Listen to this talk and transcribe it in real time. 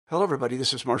Hello, everybody.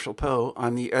 This is Marshall Poe.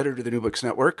 I'm the editor of the New Books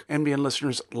Network. NBN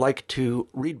listeners like to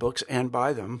read books and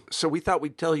buy them. So we thought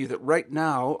we'd tell you that right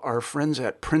now, our friends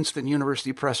at Princeton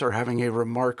University Press are having a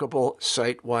remarkable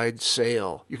site-wide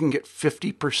sale. You can get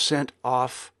 50%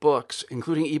 off books,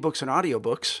 including ebooks and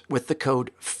audiobooks, with the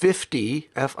code 50,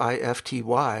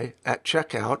 F-I-F-T-Y, at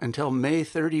checkout until May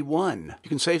 31. You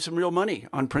can save some real money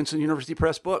on Princeton University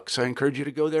Press books. I encourage you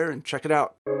to go there and check it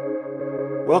out.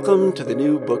 Welcome to the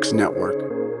New Books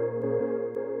Network.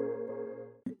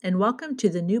 And welcome to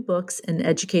the New Books and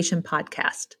Education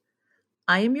podcast.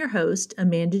 I am your host,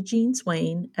 Amanda Jean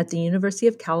Swain at the University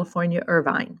of California,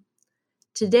 Irvine.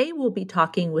 Today we'll be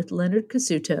talking with Leonard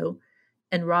Cassuto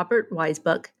and Robert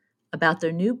Weisbuch about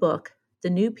their new book,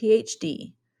 The New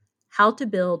PhD, How to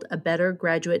Build a Better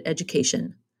Graduate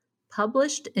Education,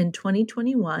 published in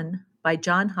 2021 by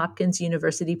Johns Hopkins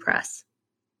University Press.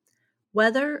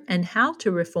 Whether and how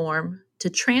to reform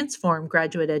to transform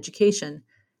graduate education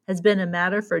has been a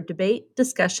matter for debate,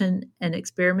 discussion, and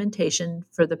experimentation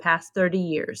for the past 30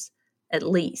 years, at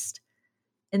least.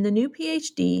 In the new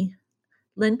PhD,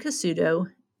 Len Cassuto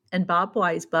and Bob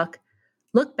Weisbuch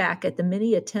look back at the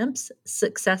many attempts,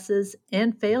 successes,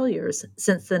 and failures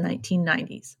since the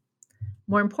 1990s.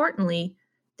 More importantly,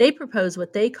 they propose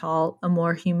what they call a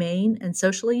more humane and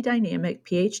socially dynamic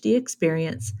PhD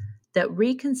experience that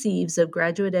reconceives of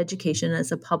graduate education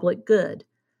as a public good,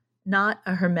 not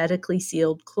a hermetically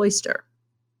sealed cloister.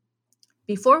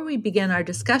 Before we begin our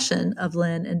discussion of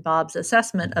Len and Bob's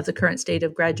assessment of the current state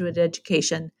of graduate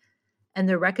education and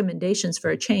their recommendations for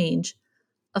a change,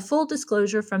 a full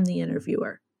disclosure from the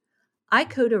interviewer. I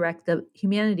co-direct the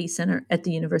Humanities Center at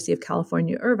the University of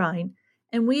California, Irvine,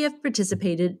 and we have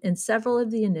participated in several of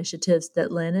the initiatives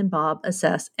that Len and Bob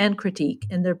assess and critique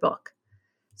in their book.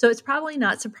 So it's probably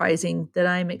not surprising that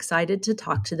I'm excited to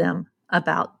talk to them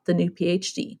about the new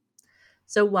PhD.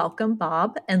 So welcome,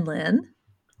 Bob and Len.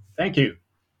 Thank you.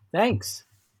 Thanks.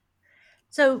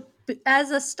 So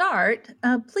as a start,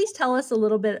 please tell us a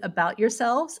little bit about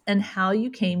yourselves and how you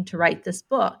came to write this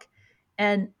book.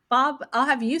 And Bob, I'll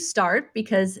have you start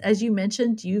because, as you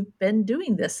mentioned, you've been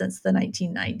doing this since the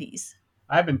 1990s.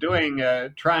 I've been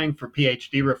trying for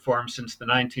PhD reform since the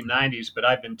 1990s, but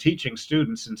I've been teaching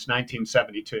students since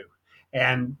 1972.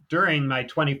 And during my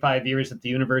 25 years at the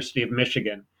University of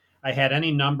Michigan, I had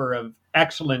any number of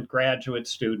excellent graduate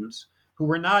students who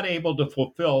were not able to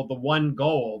fulfill the one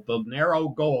goal, the narrow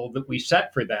goal that we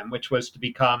set for them, which was to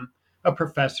become a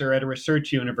professor at a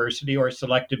research university or a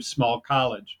selective small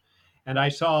college. And I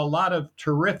saw a lot of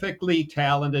terrifically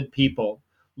talented people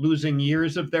losing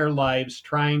years of their lives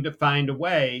trying to find a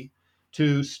way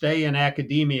to stay in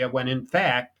academia when, in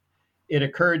fact, it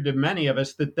occurred to many of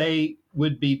us that they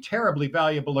would be terribly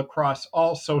valuable across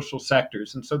all social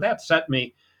sectors. And so that set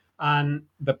me on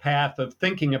the path of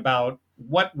thinking about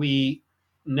what we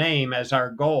name as our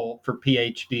goal for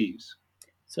PhDs.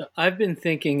 So I've been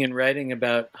thinking and writing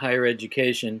about higher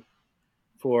education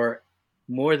for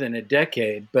more than a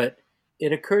decade, but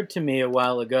it occurred to me a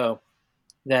while ago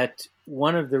that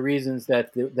one of the reasons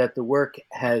that the work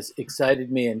has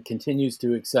excited me and continues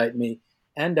to excite me,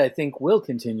 and I think will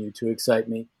continue to excite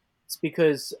me, is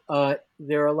because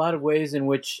there are a lot of ways in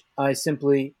which I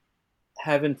simply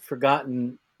haven't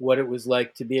forgotten what it was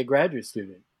like to be a graduate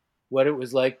student, what it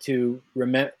was like to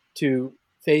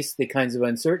face the kinds of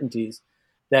uncertainties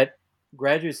that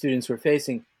graduate students were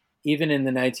facing even in the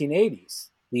 1980s.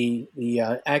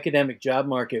 The academic job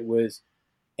market was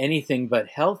anything but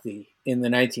healthy in the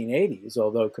 1980s,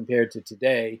 although compared to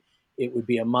today, it would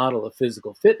be a model of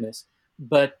physical fitness.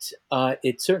 But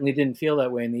it certainly didn't feel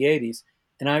that way in the 80s.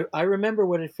 And I remember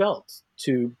what it felt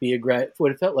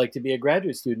like to be a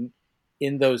graduate student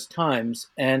in those times.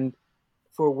 And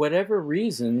for whatever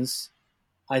reasons,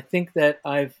 I think that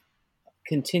I've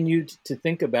continued to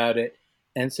think about it.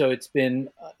 And so it's been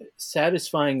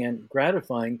satisfying and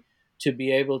gratifying to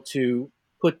be able to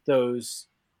put those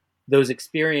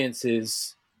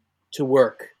experiences to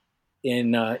work in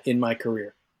my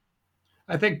career.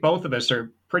 I think both of us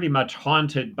are pretty much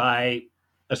haunted by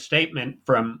a statement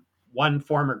from one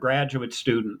former graduate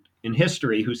student in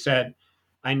history who said,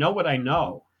 "I know what I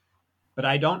know, but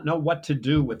I don't know what to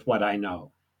do with what I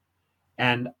know."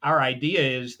 And our idea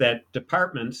is that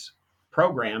departments,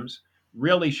 programs,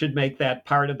 really should make that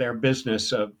part of their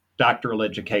business of doctoral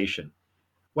education,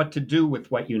 what to do with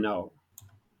what you know.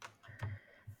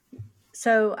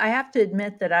 So I have to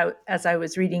admit that as I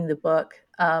was reading the book,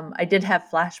 I did have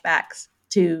flashbacks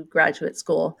to graduate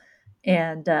school.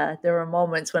 And there were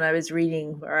moments when I was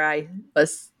reading where I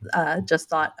was just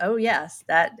thought, oh, yes,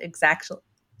 that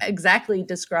exactly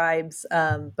describes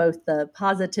both the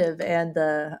positive and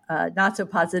the not so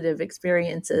positive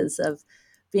experiences of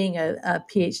being a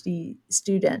PhD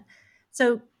student.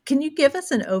 So, can you give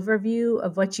us an overview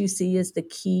of what you see as the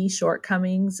key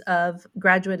shortcomings of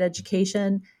graduate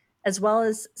education, as well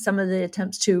as some of the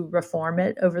attempts to reform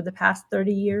it over the past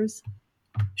 30 years?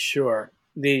 Sure.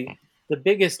 The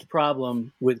biggest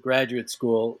problem with graduate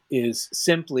school is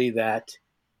simply that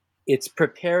it's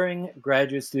preparing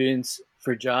graduate students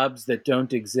for jobs that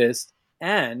don't exist,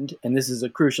 and this is a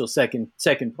crucial second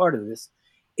part of this,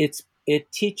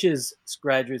 it teaches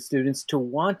graduate students to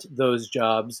want those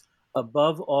jobs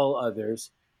above all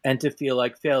others and to feel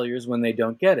like failures when they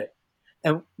don't get it.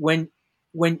 And when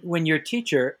you're a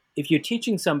teacher, if you're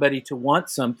teaching somebody to want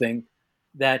something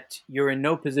that you're in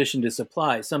no position to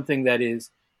supply, something that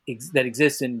that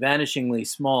exists in vanishingly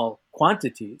small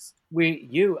quantities,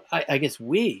 I guess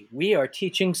we are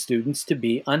teaching students to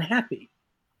be unhappy.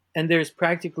 And there's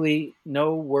practically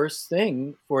no worse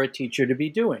thing for a teacher to be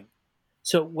doing.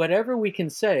 So whatever we can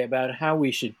say about how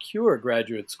we should cure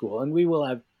graduate school, and we will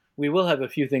have a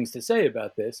few things to say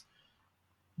about this,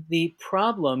 the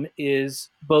problem is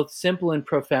both simple and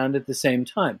profound at the same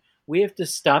time. We have to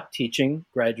stop teaching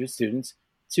graduate students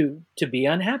to be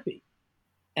unhappy.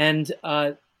 And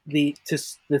the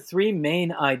three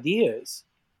main ideas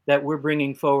that we're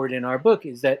bringing forward in our book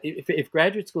is that if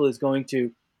graduate school is going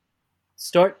to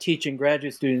start teaching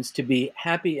graduate students to be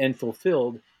happy and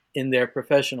fulfilled in their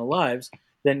professional lives,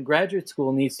 then graduate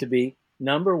school needs to be,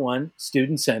 number one,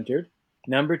 student-centered,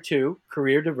 number two,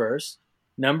 career diverse,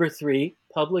 number three,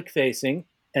 public-facing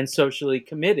and socially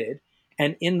committed.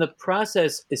 And in the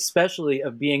process, especially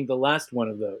of being the last one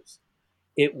of those,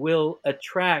 it will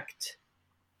attract,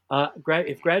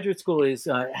 if graduate school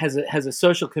has a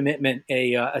social commitment,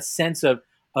 a sense of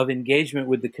engagement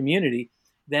with the community,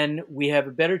 then we have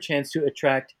a better chance to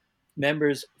attract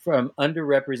members from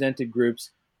underrepresented groups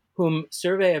whom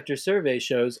survey after survey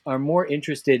shows are more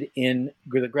interested in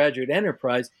the graduate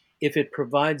enterprise if it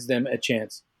provides them a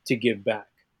chance to give back.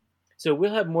 So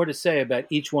we'll have more to say about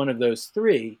each one of those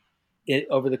three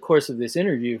over the course of this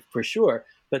interview for sure,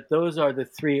 but those are the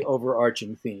three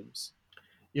overarching themes.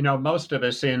 You know, most of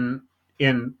us in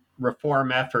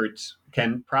reform efforts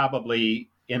can probably,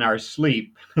 in our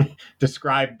sleep,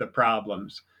 describe the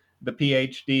problems. The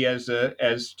PhD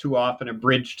as too often a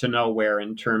bridge to nowhere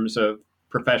in terms of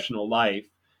professional life.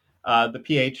 The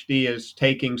PhD is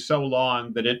taking so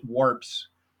long that it warps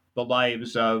the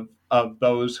lives of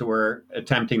those who are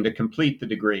attempting to complete the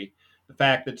degree. The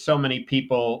fact that so many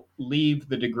people leave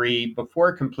the degree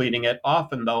before completing it,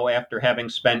 often though after having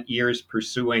spent years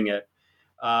pursuing it,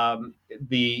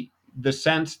 the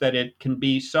sense that it can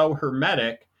be so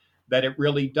hermetic that it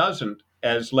really doesn't,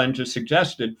 as Len just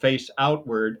suggested, face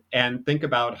outward and think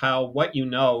about how what you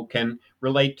know can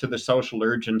relate to the social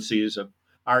urgencies of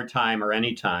our time or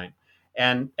any time.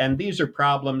 And these are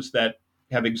problems that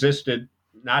have existed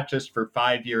not just for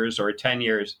 5 years or 10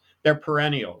 years, they're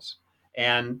perennials.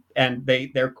 And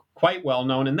they're quite well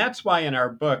known. And that's why in our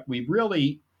book, we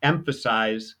really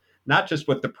emphasize not just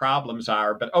what the problems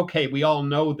are, but okay, we all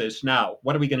know this now.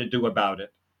 What are we going to do about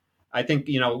it? I think,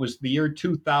 it was the year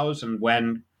 2000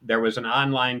 when there was an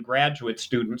online graduate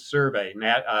student survey,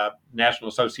 National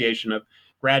Association of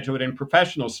Graduate and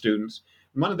Professional Students.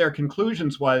 And one of their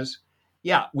conclusions was,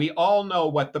 yeah, we all know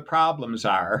what the problems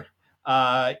are.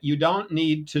 You don't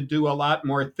need to do a lot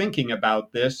more thinking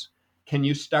about this. Can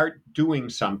you start doing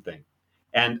something?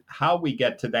 And how we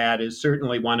get to that is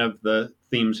certainly one of the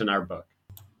themes in our book.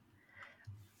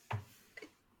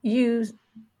 You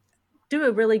do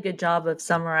a really good job of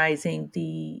summarizing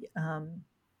the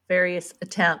various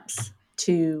attempts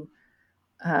to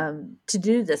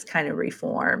do this kind of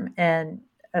reform. And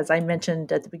as I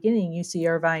mentioned at the beginning, UC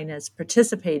Irvine has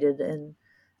participated in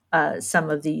some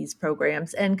of these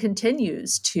programs and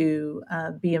continues to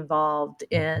be involved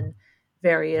in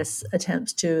various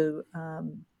attempts to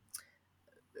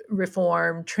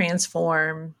reform,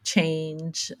 transform,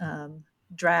 change,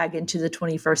 drag into the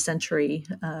 21st century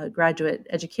graduate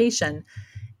education.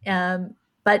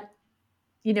 But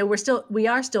we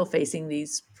are still facing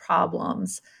these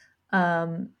problems.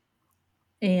 And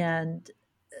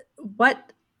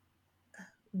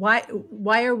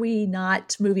why are we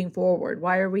not moving forward?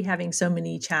 Why are we having so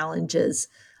many challenges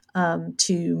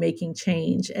to making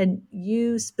change? And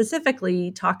you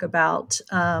specifically talk about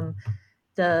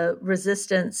the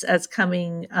resistance as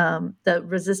coming, the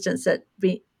resistance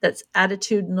that's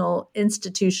attitudinal,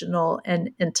 institutional,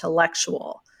 and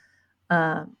intellectual.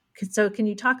 So can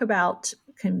you talk about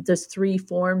those three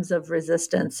forms of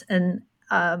resistance and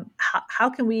how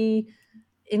can we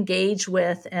engage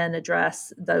with and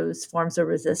address those forms of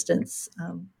resistance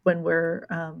when we're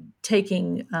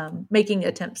making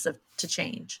attempts to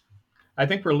change? I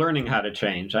think we're learning how to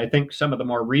change. I think some of the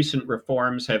more recent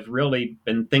reforms have really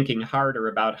been thinking harder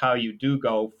about how you do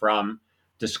go from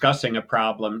discussing a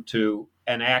problem to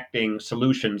enacting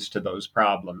solutions to those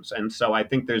problems. And so I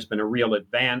think there's been a real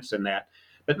advance in that.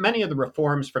 But many of the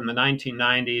reforms from the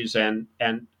 1990s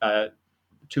and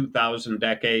 2000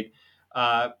 decade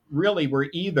really were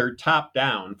either top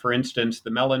down. For instance,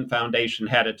 the Mellon Foundation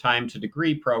had a time to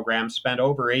degree program, spent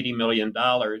over $80 million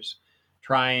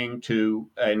trying to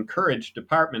encourage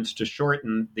departments to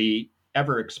shorten the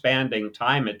ever expanding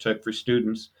time it took for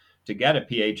students to get a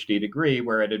PhD degree,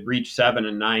 where it had reached 7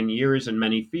 and 9 years in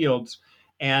many fields,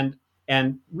 and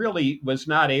really was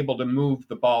not able to move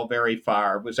the ball very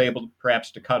far, was able perhaps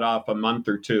to cut off a month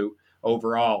or two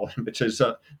overall, which is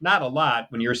not a lot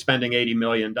when you're spending $80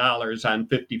 million on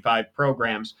 55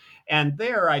 programs. And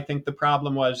there, I think the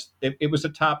problem was it was a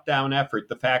top-down effort.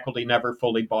 The faculty never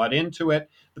fully bought into it.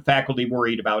 The faculty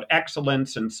worried about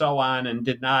excellence and so on, and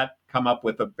did not come up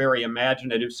with a very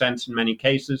imaginative sense in many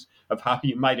cases of how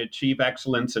you might achieve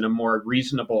excellence in a more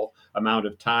reasonable amount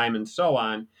of time and so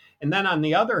on. And then on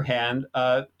the other hand,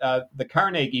 the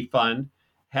Carnegie Fund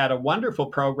had a wonderful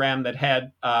program that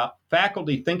had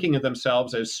faculty thinking of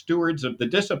themselves as stewards of the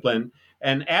discipline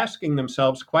and asking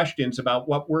themselves questions about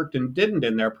what worked and didn't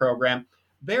in their program.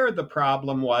 There, the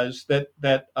problem was that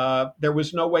there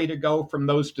was no way to go from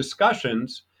those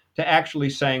discussions to actually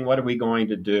saying, what are we going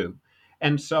to do?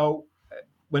 And so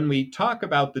when we talk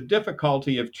about the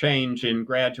difficulty of change in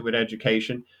graduate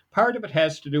education, part of it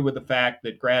has to do with the fact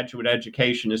that graduate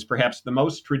education is perhaps the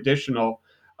most traditional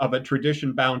of a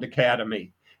tradition-bound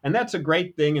academy. And that's a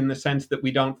great thing in the sense that we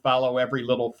don't follow every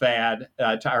little fad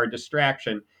to our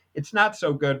distraction. It's not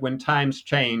so good when times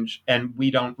change and we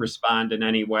don't respond in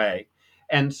any way.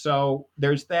 And so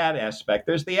there's that aspect.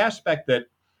 There's the aspect that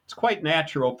it's quite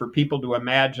natural for people to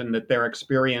imagine that their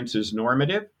experience is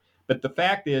normative. But the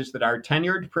fact is that our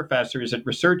tenured professors at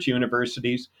research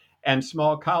universities and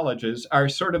small colleges are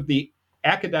sort of the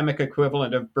academic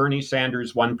equivalent of Bernie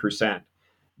Sanders' 1%.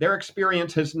 Their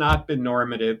experience has not been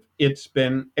normative. It's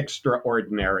been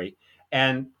extraordinary.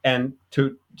 And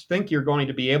to think you're going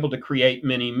to be able to create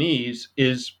mini-me's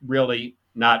is really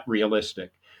not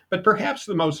realistic. But perhaps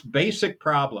the most basic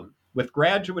problem with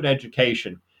graduate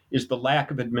education is the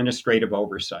lack of administrative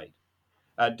oversight.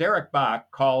 Derek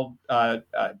Bach called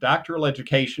doctoral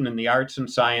education in the arts and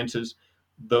sciences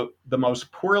the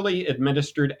most poorly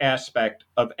administered aspect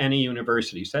of any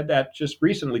university. He said that just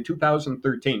recently,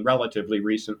 2013, relatively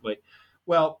recently.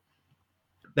 Well,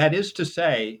 that is to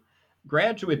say,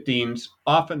 graduate deans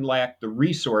often lack the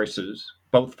resources,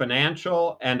 both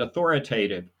financial and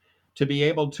authoritative, to be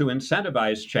able to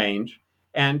incentivize change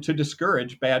and to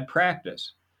discourage bad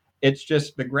practice. It's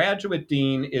just the graduate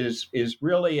dean is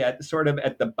really at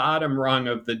the bottom rung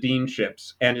of the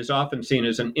deanships and is often seen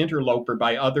as an interloper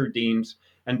by other deans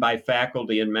and by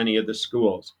faculty in many of the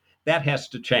schools. That has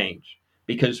to change,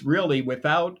 because really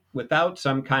without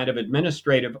some kind of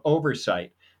administrative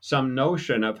oversight, some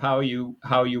notion of how you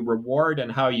reward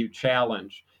and how you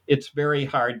challenge, it's very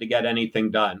hard to get anything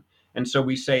done. And so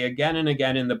we say again and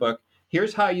again in the book,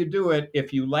 here's how you do it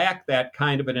if you lack that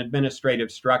kind of an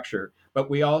administrative structure. But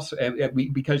we also,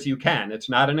 because you can, it's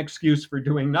not an excuse for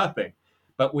doing nothing.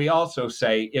 But we also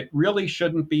say it really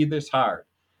shouldn't be this hard.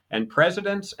 And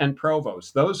presidents and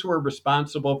provosts, those who are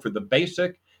responsible for the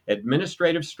basic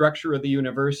administrative structure of the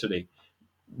university,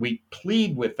 we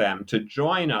plead with them to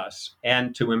join us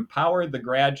and to empower the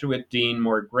graduate dean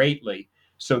more greatly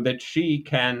so that she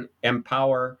can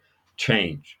empower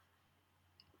change.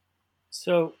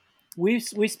 So we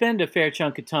spend a fair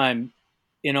chunk of time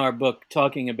in our book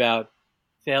talking about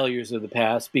failures of the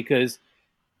past, because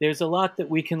there's a lot that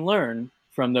we can learn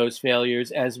from those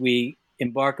failures as we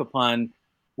embark upon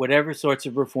whatever sorts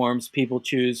of reforms people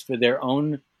choose for their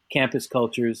own campus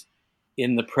cultures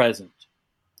in the present.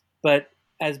 But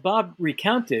as Bob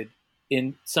recounted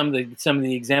in some of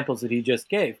the examples that he just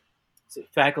gave,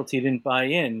 faculty didn't buy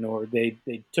in, or they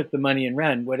took the money and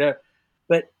ran, whatever.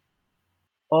 But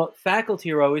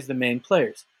faculty are always the main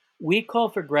players. We call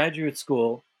for graduate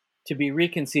school to be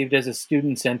reconceived as a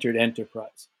student-centered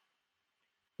enterprise.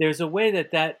 There's a way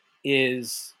that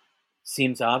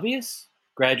seems obvious.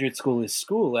 Graduate school is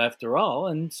school, after all,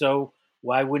 and so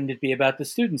why wouldn't it be about the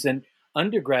students? And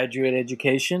undergraduate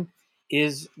education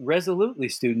is resolutely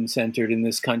student-centered in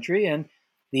this country,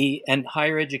 and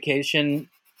higher education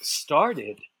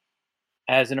started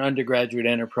as an undergraduate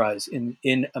enterprise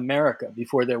in America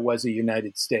before there was a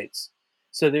United States.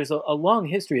 So there's a long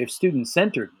history of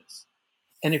student-centeredness.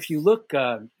 And if you look,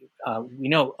 we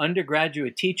know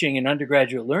undergraduate teaching and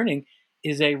undergraduate learning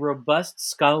is a robust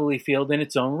scholarly field in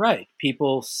its own right.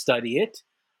 People study it,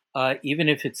 even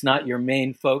if it's not your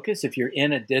main focus. If you're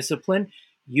in a discipline,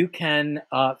 you can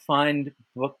find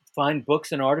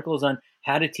books and articles on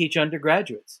how to teach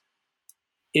undergraduates.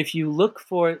 If you look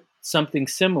for something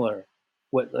similar,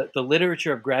 what the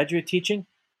literature of graduate teaching,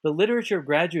 the literature of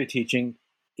graduate teaching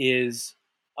is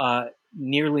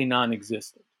nearly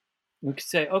non-existent. We could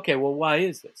say, okay, well, why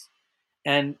is this?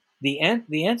 And the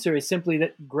answer is simply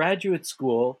that graduate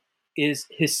school is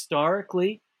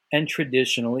historically and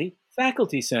traditionally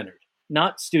faculty-centered,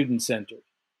 not student-centered.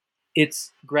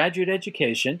 Its graduate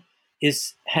education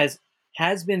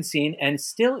has been seen and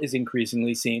still is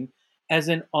increasingly seen as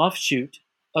an offshoot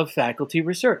of faculty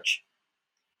research.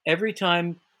 Every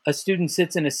time a student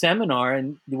sits in a seminar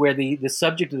and where the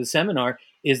subject of the seminar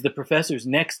is the professor's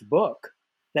next book,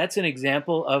 that's an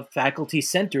example of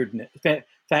faculty-centered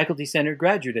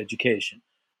graduate education.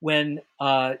 When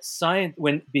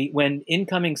when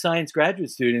incoming science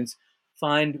graduate students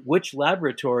find which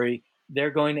laboratory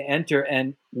they're going to enter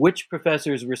and which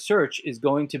professor's research is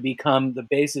going to become the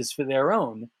basis for their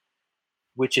own,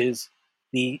 which is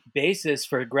the basis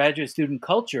for graduate student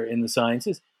culture in the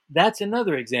sciences, that's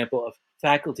another example of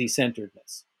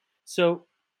faculty-centeredness. So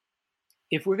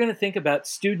if we're going to think about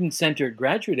student-centered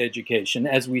graduate education,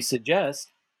 as we suggest,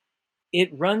 it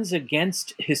runs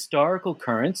against historical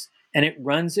currents and it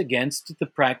runs against the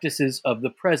practices of the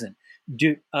present.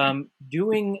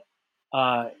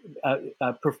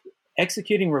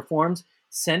 Executing reforms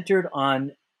centered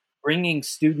on bringing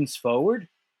students forward,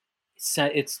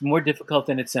 it's more difficult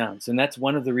than it sounds. And that's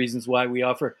one of the reasons why we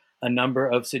offer a number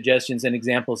of suggestions and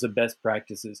examples of best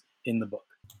practices in the book.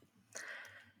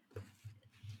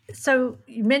 So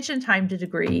you mentioned time to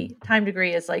degree. Time to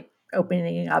degree is like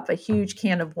opening up a huge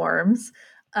can of worms,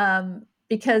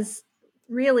 because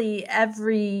really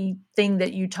everything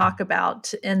that you talk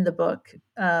about in the book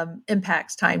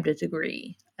impacts time to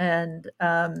degree. And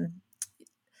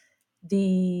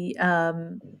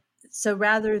so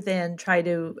rather than try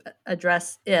to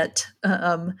address it,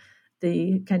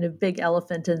 the kind of big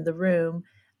elephant in the room,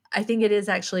 I think it is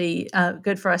actually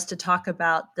good for us to talk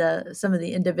about some of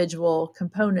the individual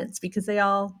components, because they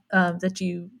all that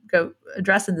you go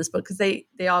address in this book, because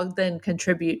they all then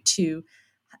contribute to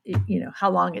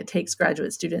how long it takes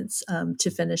graduate students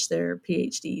to finish their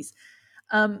PhDs.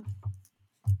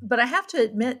 But I have to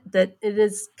admit that it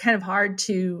is kind of hard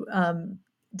to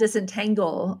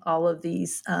disentangle all of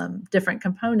these different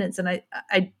components, and I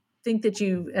think that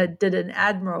you did an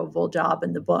admirable job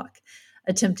in the book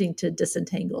attempting to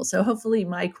disentangle. So hopefully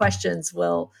my questions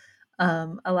will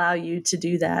allow you to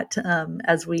do that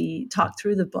as we talk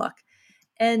through the book.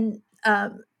 And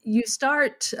you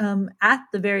start at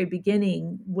the very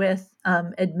beginning with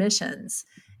admissions.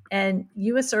 And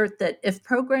you assert that if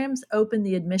programs open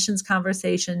the admissions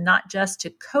conversation not just to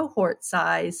cohort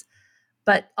size,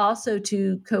 but also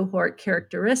to cohort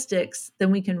characteristics,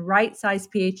 then we can right-size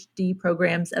PhD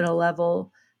programs at a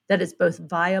level that is both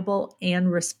viable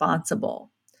and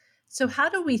responsible. So how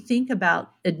do we think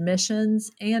about admissions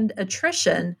and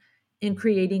attrition in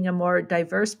creating a more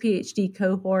diverse PhD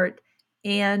cohort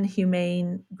and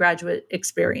humane graduate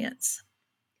experience?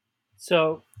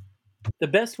 So the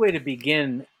best way to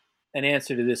begin an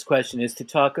answer to this question is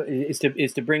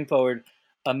to bring forward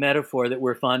a metaphor that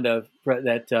we're fond of,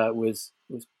 that was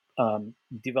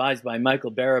devised by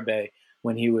Michael Barabay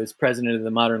when he was president of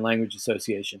the Modern Language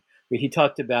Association, where he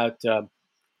talked about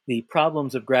the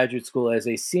problems of graduate school as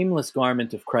a seamless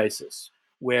garment of crisis,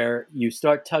 where you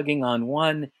start tugging on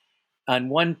one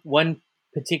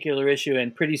particular issue,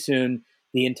 and pretty soon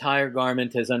the entire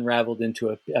garment has unraveled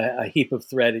into a heap of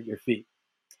thread at your feet.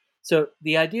 So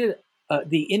the idea,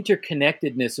 the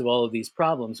interconnectedness of all of these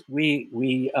problems, we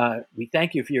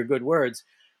thank you for your good words,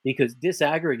 because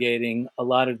disaggregating a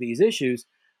lot of these issues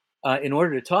in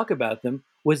order to talk about them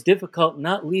was difficult,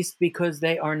 not least because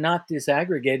they are not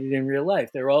disaggregated in real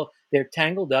life. They're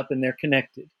tangled up and they're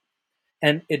connected.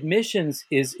 And admissions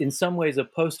is in some ways a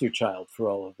poster child for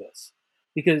all of this,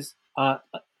 because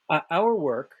our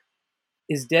work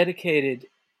is dedicated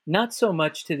not so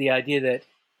much to the idea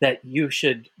that you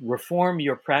should reform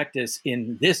your practice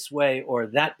in this way or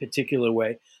that particular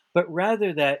way, but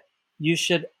rather that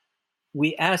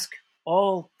we ask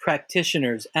all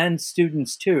practitioners and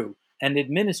students too, and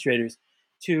administrators,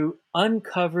 to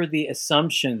uncover the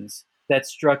assumptions that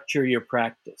structure your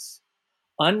practice.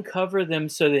 Uncover them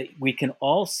so that we can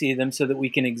all see them, so that we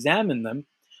can examine them,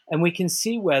 and we can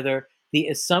see whether the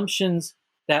assumptions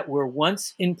that were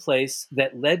once in place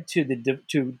that led to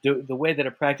the way that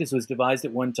a practice was devised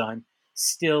at one time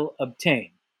still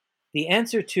obtain? The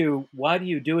answer to why do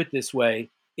you do it this way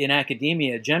in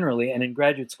academia generally and in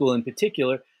graduate school in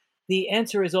particular, the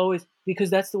answer is always because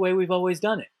that's the way we've always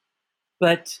done it.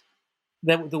 But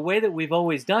the way that we've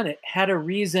always done it had a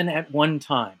reason at one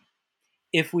time.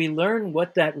 If we learn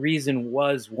what that reason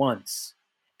was once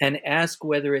and ask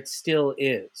whether it still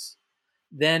is,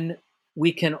 then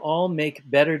we can all make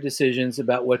better decisions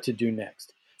about what to do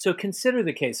next. So consider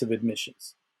the case of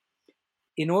admissions.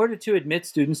 In order to admit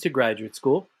students to graduate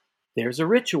school, there's a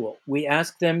ritual. We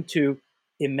ask them to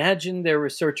imagine their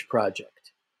research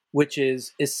project, which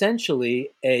is essentially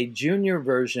a junior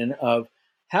version of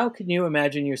how can you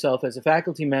imagine yourself as a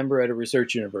faculty member at a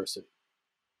research university?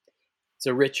 It's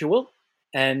a ritual,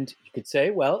 and you could say,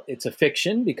 well, it's a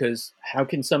fiction because how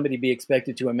can somebody be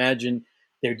expected to imagine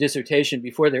their dissertation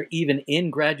before they're even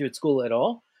in graduate school at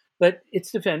all? But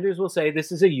its defenders will say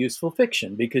this is a useful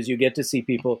fiction because you get to see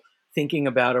people thinking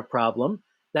about a problem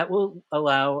that will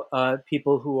allow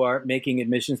people who are making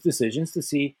admissions decisions to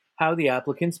see how the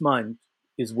applicant's mind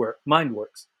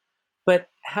works. But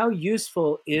how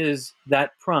useful is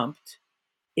that prompt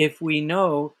if we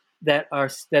know that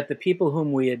the people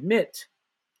whom we admit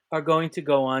are going to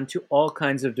go on to all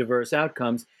kinds of diverse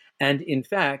outcomes? And in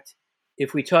fact,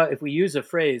 if we use a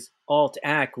phrase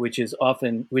alt-ac, which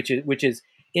is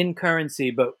in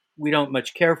currency, but we don't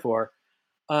much care for,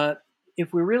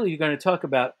 if we're really going to talk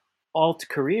about alt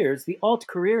careers, the alt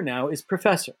career now is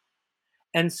professor.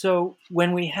 And so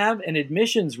when we have an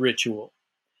admissions ritual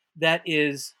that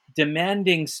is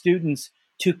demanding students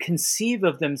to conceive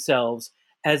of themselves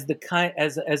as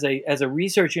a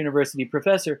research university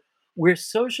professor, we're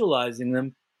socializing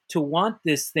them to want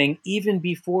this thing even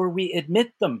before we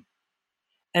admit them.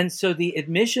 And so the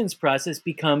admissions process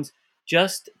becomes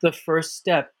just the first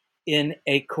step in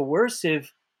a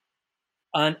coercive,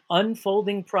 an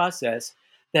unfolding process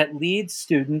that leads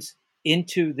students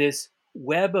into this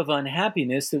web of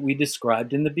unhappiness that we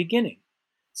described in the beginning.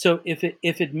 So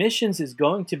if admissions is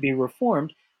going to be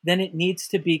reformed, then it needs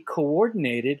to be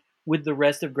coordinated with the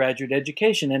rest of graduate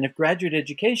education. And if graduate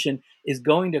education is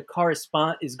going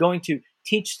to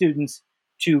teach students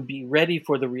to be ready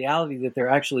for the reality that they're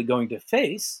actually going to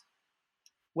face,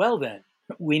 well then,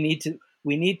 we need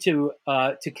to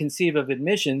conceive of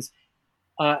admissions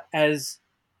as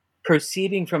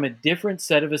proceeding from a different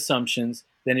set of assumptions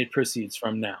than it proceeds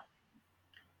from now.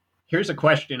 Here's a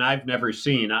question I've never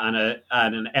seen on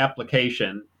an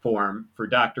application form for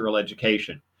doctoral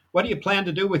education. What do you plan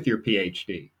to do with your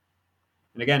PhD?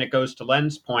 And again, it goes to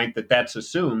Len's point that that's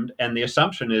assumed, and the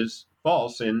assumption is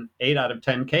false in 8 out of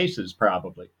 10 cases,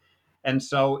 probably. And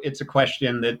so it's a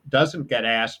question that doesn't get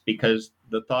asked because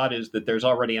the thought is that there's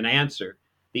already an answer.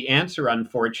 The answer,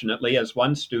 unfortunately, as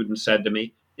one student said to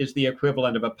me, is the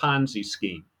equivalent of a Ponzi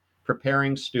scheme,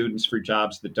 preparing students for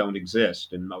jobs that don't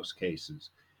exist in most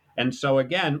cases. And so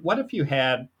again, what if you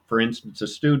had, for instance, a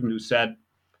student who said,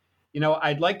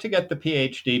 I'd like to get the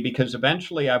PhD because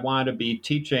eventually I want to be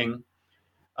teaching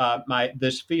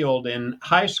this field in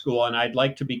high school, and I'd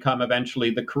like to become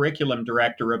eventually the curriculum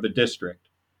director of a district.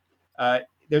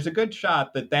 There's a good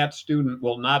shot that student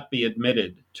will not be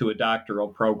admitted to a doctoral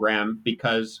program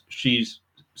because she's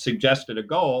suggested a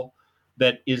goal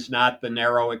that is not the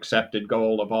narrow accepted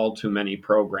goal of all too many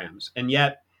programs. And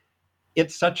yet,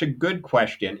 it's such a good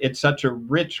question. It's such a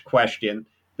rich question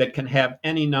that can have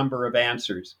any number of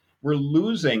answers. We're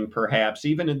losing, perhaps,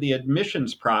 even in the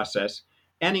admissions process,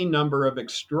 any number of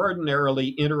extraordinarily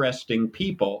interesting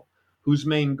people whose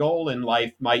main goal in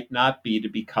life might not be to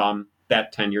become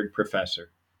that tenured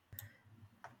professor.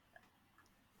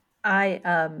 I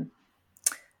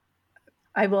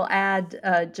will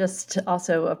add just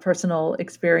also a personal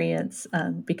experience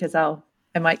because I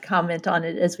might comment on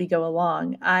it as we go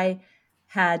along. I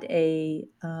had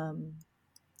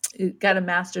got a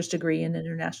master's degree in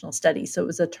international studies, so it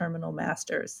was a terminal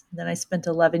master's. Then I spent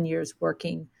 11 years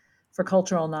working for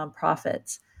cultural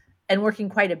nonprofits and working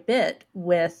quite a bit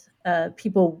with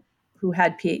people who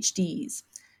had PhDs.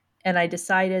 And I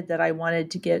decided that I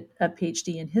wanted to get a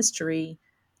PhD in history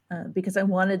because I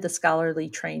wanted the scholarly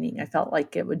training. I felt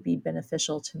like it would be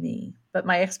beneficial to me. But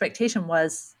my expectation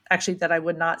was actually that I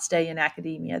would not stay in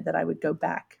academia, that I would go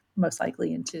back most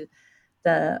likely into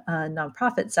the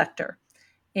nonprofit sector.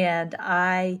 And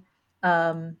I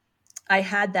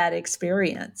had that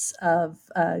experience of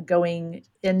going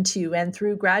into and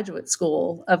through graduate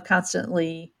school of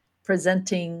constantly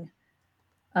presenting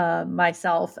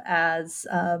myself as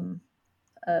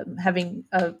having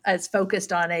as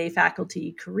focused on a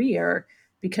faculty career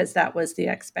because that was the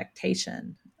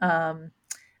expectation from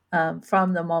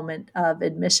the moment of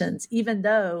admissions, even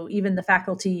though even the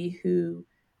faculty who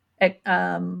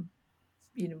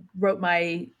wrote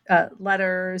my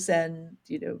letters and,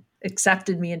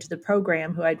 accepted me into the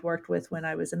program, who I'd worked with when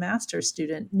I was a master's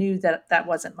student, knew that that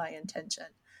wasn't my intention.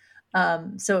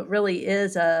 So it really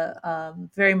is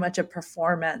very much a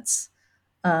performance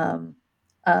of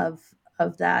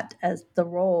that as the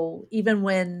role, even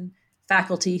when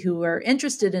faculty who are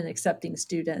interested in accepting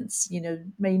students,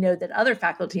 may know that other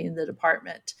faculty in the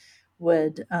department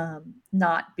would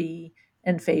not be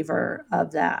in favor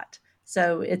of that.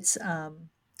 So it's,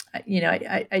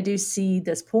 I do see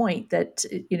this point that,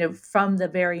 from the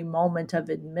very moment of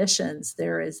admissions,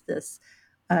 there is this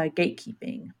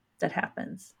gatekeeping that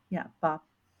happens. Yeah, Bob.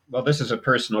 Well, this is a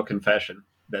personal confession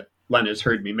that Len has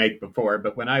heard me make before,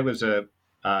 but when I was a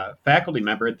faculty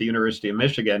member at the University of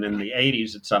Michigan in the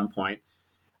 80s at some point,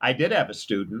 I did have a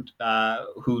student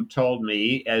who told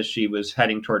me as she was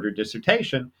heading toward her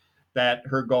dissertation that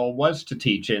her goal was to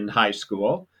teach in high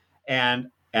school. And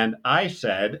I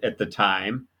said at the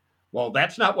time, well,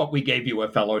 that's not what we gave you a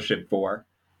fellowship for.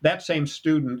 That same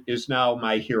student is now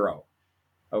my hero.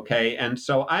 Okay. And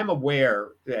so I'm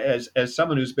aware, as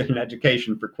someone who's been in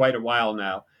education for quite a while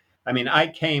now, I mean, I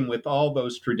came with all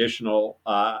those traditional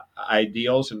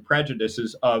ideals and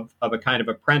prejudices of a kind of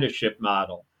apprenticeship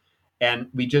model. And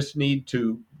we just need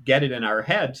to get it in our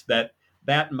heads that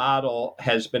that model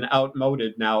has been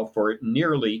outmoded now for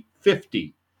nearly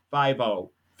 50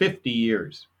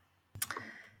 years.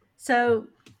 So,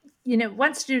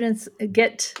 once students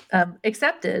get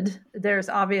accepted, there's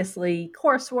obviously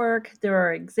coursework, there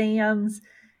are exams,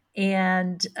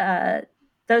 and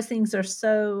those things are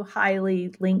so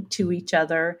highly linked to each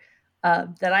other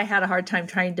that I had a hard time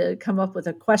trying to come up with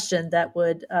a question that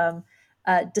would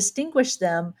distinguish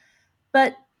them.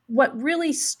 But what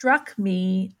really struck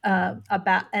me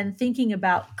about and thinking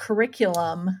about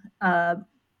curriculum,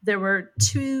 there were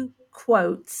two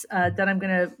quotes that I'm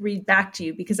going to read back to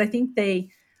you because I think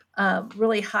they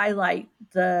really highlight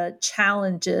the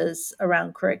challenges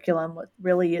around curriculum. What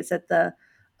really is at the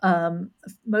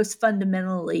most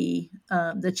fundamentally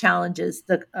the challenges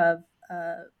of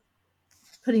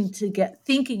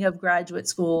thinking of graduate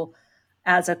school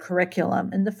as a curriculum.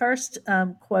 And the first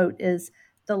quote is,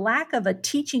 "The lack of a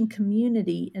teaching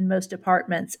community in most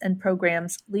departments and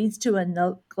programs leads to a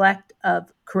neglect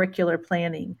of curricular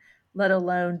planning, let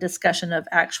alone discussion of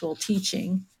actual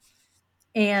teaching.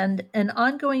 And an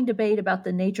ongoing debate about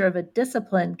the nature of a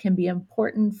discipline can be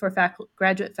important for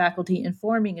graduate faculty in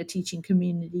forming a teaching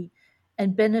community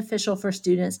and beneficial for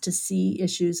students to see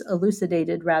issues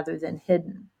elucidated rather than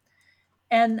hidden."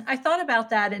 And I thought about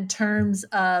that in terms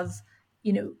of,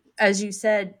 as you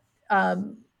said,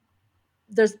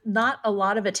 there's not a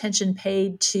lot of attention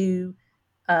paid to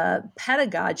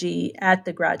pedagogy at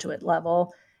the graduate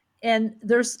level. And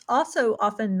there's also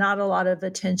often not a lot of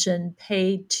attention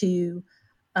paid to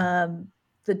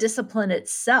the discipline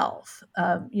itself.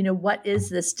 What is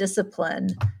this discipline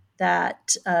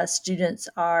that students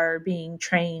are being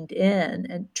trained in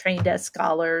and trained as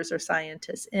scholars or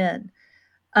scientists in?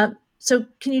 So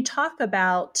can you talk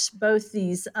about both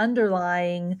these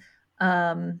underlying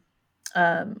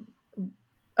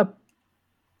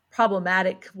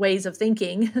problematic ways of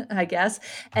thinking, I guess,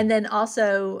 and then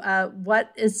also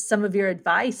what is some of your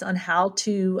advice on how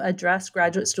to address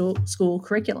graduate school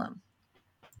curriculum?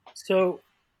 So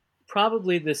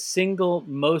probably the single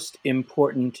most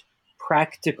important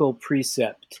practical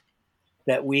precept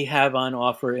that we have on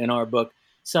offer in our book,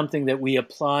 something that we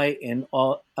apply in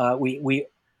all,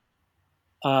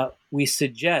 we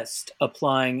suggest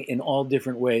applying in all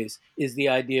different ways, is the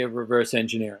idea of reverse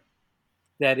engineering.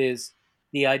 That is,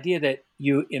 the idea that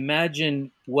you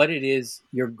imagine what it is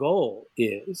your goal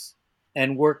is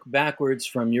and work backwards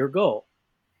from your goal.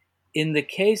 In the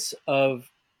case of,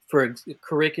 for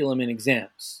curriculum and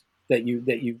exams that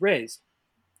you've raised,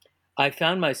 I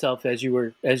found myself, as you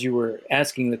were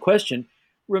asking the question,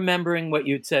 remembering what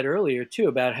you'd said earlier too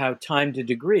about how time to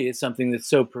degree is something that's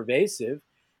so pervasive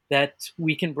that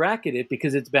we can bracket it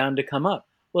because it's bound to come up.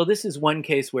 Well, this is one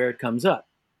case where it comes up.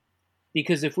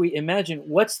 Because if we imagine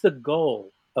what's the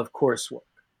goal of coursework,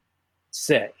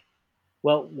 say,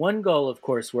 well, one goal of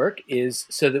coursework is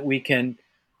so that we can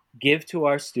give to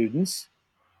our students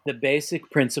the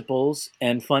basic principles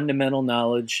and fundamental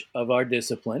knowledge of our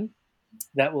discipline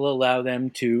that will allow them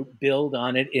to build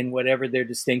on it in whatever their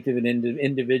distinctive and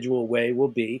individual way will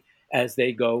be as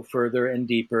they go further and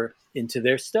deeper into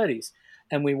their studies.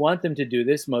 And we want them to do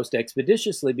this most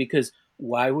expeditiously because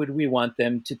why would we want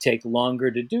them to take longer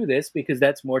to do this? Because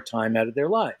that's more time out of their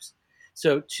lives.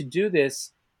 So to do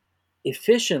this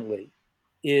efficiently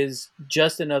is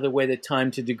just another way that time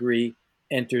to degree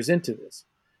enters into this.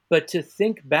 But to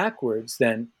think backwards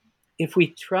then, if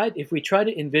we try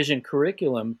to envision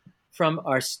curriculum from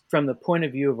the point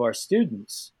of view of our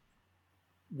students,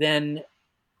 then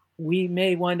we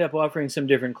may wind up offering some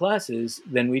different classes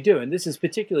than we do. And this is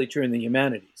particularly true in the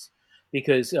humanities,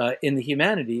 because in the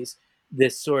humanities,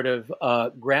 this sort of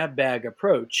grab bag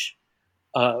approach,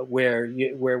 where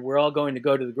we're all going to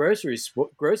go to the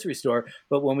grocery store,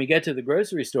 but when we get to the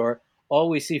grocery store, all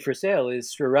we see for sale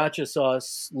is sriracha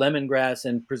sauce, lemongrass,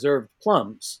 and preserved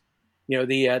plums.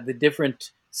 The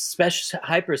different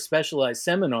hyper specialized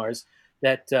seminars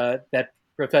that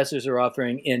professors are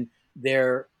offering in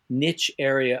their niche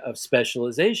area of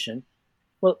specialization.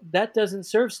 Well, that doesn't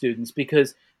serve students,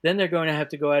 because then they're going to have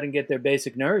to go out and get their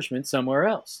basic nourishment somewhere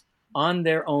else on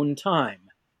their own time,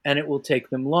 and it will take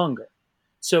them longer.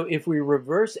 So if we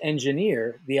reverse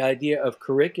engineer the idea of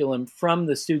curriculum from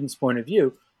the student's point of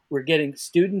view, we're getting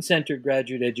student-centered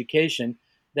graduate education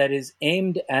that is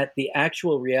aimed at the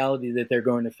actual reality that they're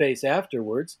going to face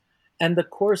afterwards, and the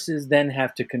courses then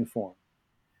have to conform.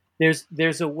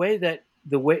 There's a way that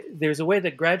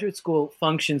graduate school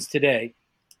functions today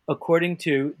according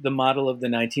to the model of the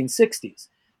 1960s.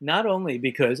 Not only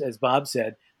because, as Bob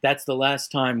said, that's the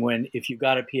last time when, if you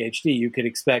got a PhD, you could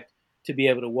expect to be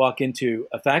able to walk into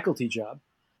a faculty job,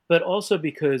 but also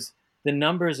because the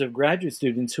numbers of graduate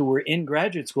students who were in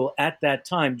graduate school at that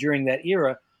time during that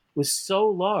era was so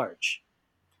large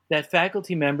that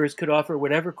faculty members could offer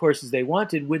whatever courses they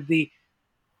wanted with the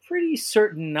pretty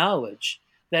certain knowledge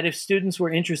that if students were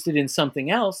interested in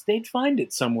something else, they'd find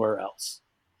it somewhere else.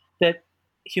 That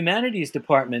humanities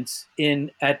departments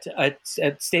at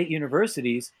state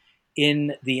universities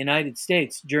in the United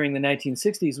States during the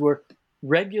 1960s were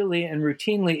regularly and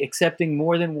routinely accepting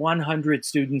more than 100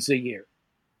 students a year.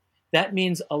 That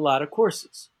means a lot of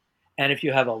courses. And if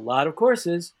you have a lot of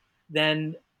courses,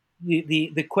 then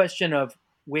the question of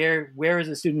where is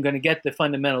a student going to get the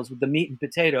fundamentals with the meat and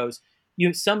potatoes,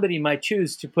 somebody might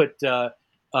choose to put sriracha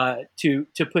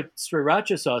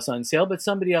sauce on sale, but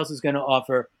somebody else is going to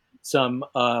offer some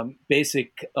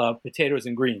basic potatoes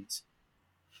and greens.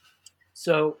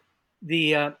 So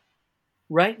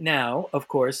right now, of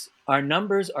course, our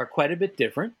numbers are quite a bit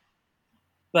different,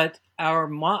 but our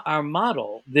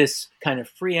model, this kind of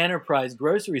free enterprise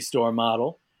grocery store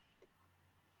model,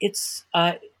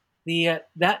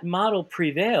 that model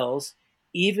prevails,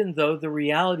 even though the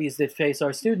realities that face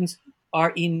our students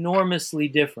are enormously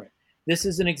different. This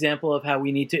is an example of how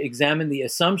we need to examine the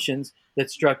assumptions that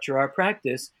structure our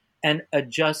practice and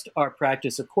adjust our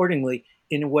practice accordingly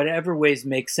in whatever ways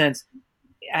make sense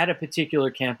at a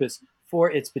particular campus for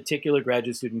its particular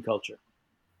graduate student culture.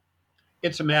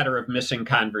 It's a matter of missing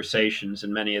conversations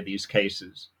in many of these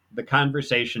cases. The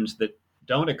conversations that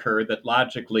don't occur that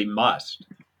logically must.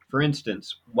 For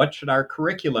instance, what should our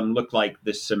curriculum look like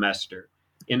this semester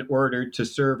in order to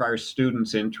serve our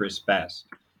students' interests best?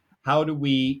 How do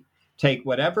we take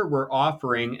whatever we're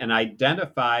offering and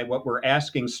identify what we're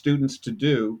asking students to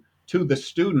do to the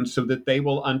students so that they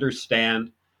will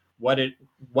understand what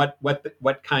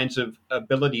kinds of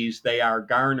abilities they are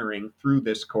garnering through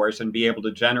this course and be able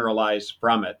to generalize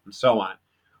from it, and so on.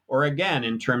 Or again,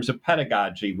 in terms of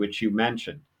pedagogy, which you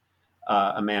mentioned,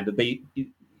 Amanda,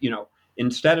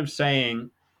 instead of simply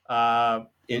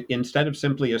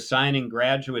assigning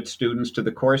graduate students to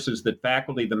the courses that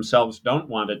faculty themselves don't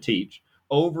want to teach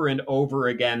over and over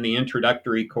again, the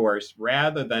introductory course,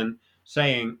 rather than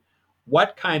saying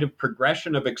what kind of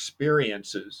progression of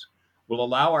experiences will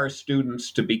allow our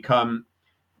students to become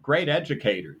great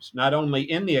educators, not only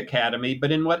in the academy,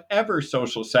 but in whatever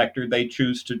social sector they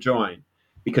choose to join,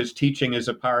 because teaching is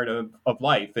a part of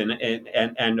life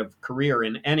and of career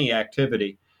in any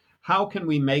activity. How can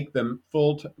we make them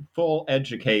full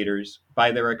educators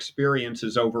by their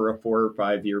experiences over a 4 or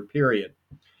 5 year period?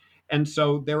 And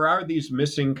so there are these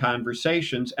missing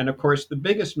conversations. And of course, the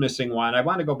biggest missing one, I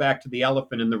want to go back to the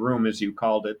elephant in the room, as you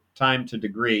called it, time to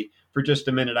degree, for just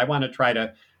a minute. I want to try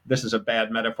to, this is a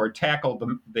bad metaphor, tackle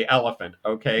the elephant,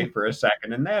 okay, for a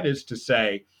second. And that is to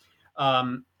say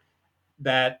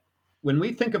that when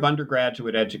we think of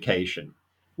undergraduate education,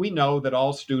 we know that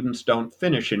all students don't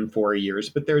finish in 4 years,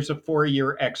 but there's a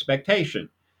 4-year expectation.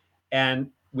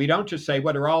 And we don't just say,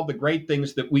 what are all the great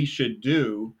things that we should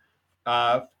do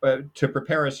to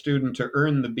prepare a student to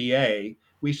earn the BA?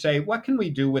 We say, what can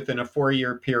we do within a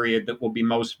 4-year period that will be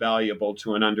most valuable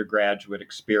to an undergraduate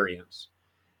experience?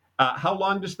 How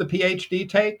long does the PhD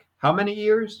take? How many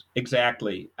years?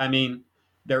 Exactly. I mean,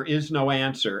 there is no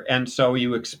answer. And so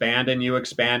you expand and you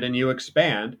expand and you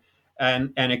expand,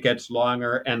 and it gets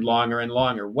longer and longer and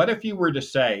longer. What if you were to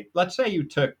say, let's say you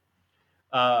took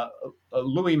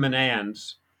Louis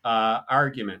Menand's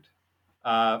argument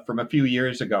from a few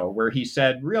years ago, where he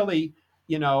said, really,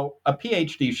 a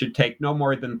PhD should take no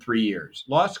more than 3 years.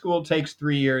 Law school takes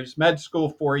 3 years, med school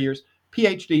 4 years,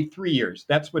 PhD 3 years.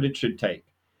 That's what it should take.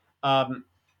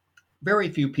 Very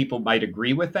few people might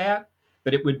agree with that,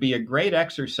 but it would be a great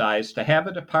exercise to have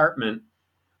a department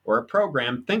or a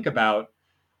program think about,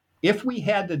 if we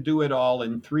had to do it all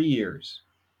in 3 years,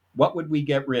 what would we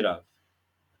get rid of?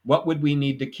 What would we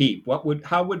need to keep?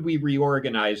 How would we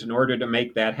reorganize in order to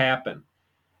make that happen?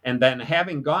 And then,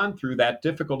 having gone through that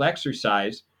difficult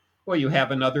exercise, well, you have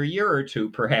another year or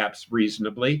two, perhaps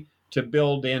reasonably, to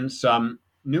build in some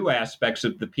new aspects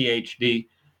of the PhD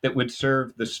that would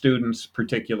serve the student's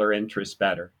particular interests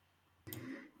better.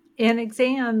 And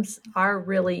exams are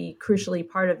really crucially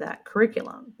part of that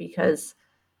curriculum because,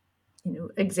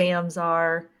 exams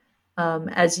are,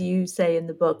 as you say in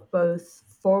the book, both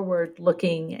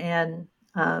forward-looking and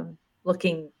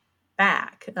looking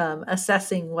back,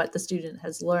 assessing what the student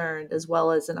has learned, as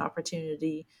well as an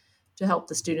opportunity to help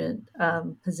the student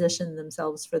position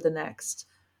themselves for the next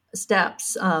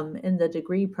steps in the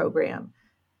degree program.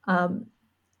 And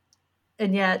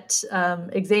yet,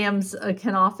 exams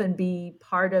can often be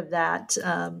part of that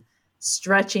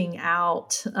stretching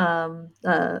out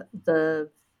the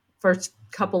first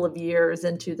couple of years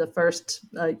into the first,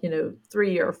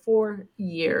 3 or 4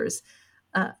 years.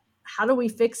 How do we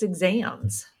fix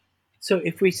exams? So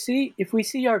if we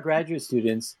see our graduate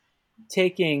students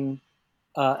taking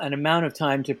an amount of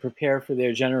time to prepare for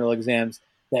their general exams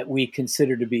that we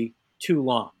consider to be too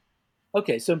long,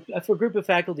 okay. So if a group of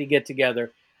faculty get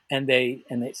together and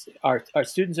our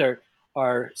students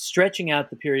are stretching out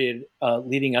the period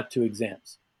leading up to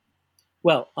exams.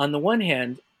 Well, on the one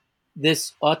hand,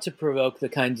 this ought to provoke the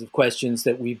kinds of questions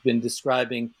that we've been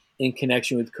describing in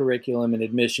connection with curriculum and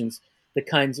admissions, the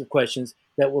kinds of questions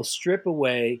that will strip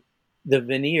away the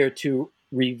veneer to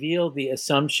reveal the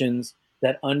assumptions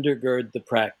that undergird the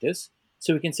practice.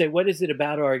 So we can say, what is it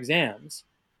about our exams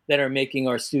that's making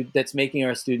our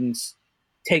students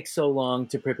take so long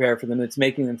to prepare for them? That's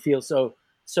making them feel so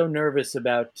nervous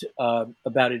about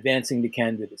advancing to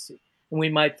candidacy. And we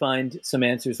might find some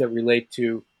answers that relate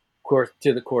to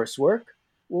the coursework,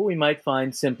 or we might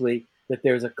find simply that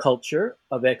there's a culture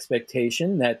of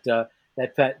expectation that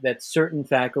certain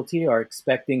faculty are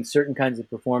expecting certain kinds of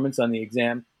performance on the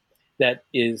exam that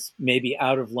is maybe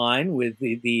out of line with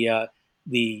the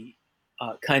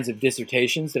kinds of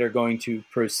dissertations that are going to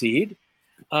proceed.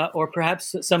 Or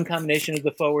perhaps some combination of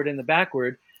the forward and the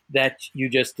backward that you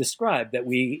just described, that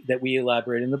we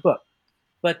elaborate in the book.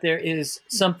 But there is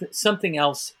something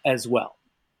else as well.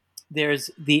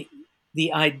 There's the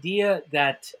idea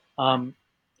that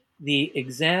the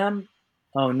exam.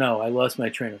 Oh no, I lost my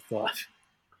train of thought.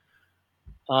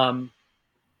 I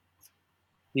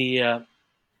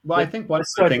think one of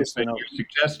the things that you're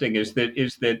suggesting is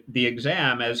that the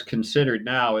exam, as considered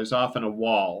now, is often a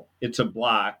wall. It's a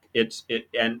block. And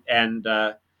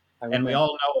we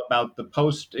all know about the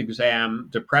post-exam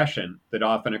depression that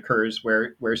often occurs,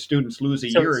 where students lose a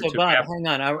year or two. So Bob, hang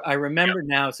on. I remember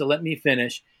now. So let me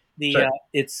finish. Sure.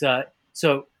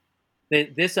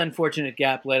 This unfortunate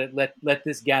gap. Let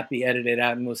this gap be edited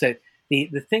out, and we'll say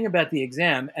the thing about the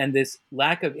exam and this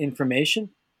lack of information.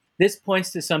 This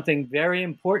points to something very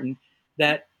important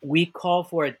that we call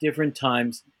for at different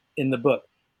times in the book.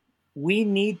 We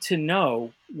need to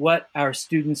know what our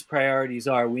students' priorities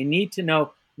are. We need to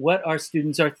know what our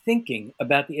students are thinking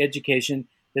about the education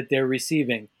that they're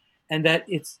receiving, and that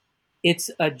it's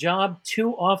a job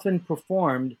too often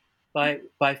performed by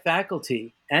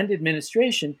faculty and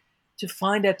administration to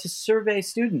find out, to survey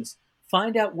students,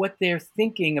 find out what they're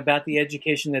thinking about the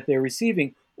education that they're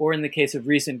receiving, or in the case of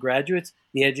recent graduates,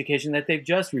 the education that they've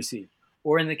just received,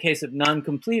 or in the case of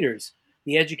non-completers,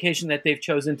 the education that they've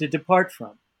chosen to depart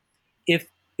from. If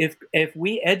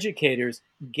we educators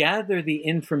gather the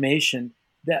information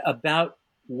about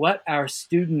what our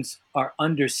students are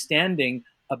understanding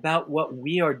about what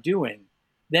we are doing,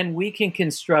 then we can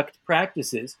construct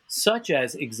practices such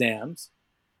as exams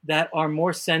that are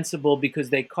more sensible because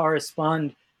they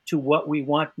correspond to what we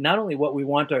want, not only what we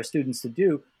want our students to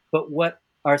do, but what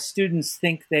our students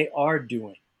think they are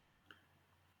doing.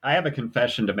 I have a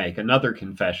confession to make, another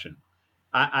confession.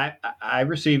 I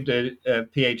received a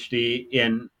PhD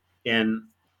in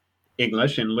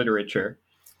English, in literature,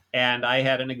 and I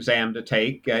had an exam to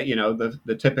take,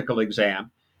 the typical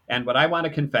exam. And what I want to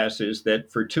confess is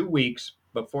that for 2 weeks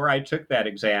before I took that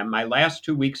exam, my last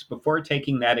 2 weeks before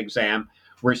taking that exam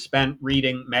were spent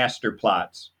reading master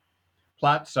plot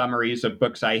summaries of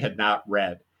books I had not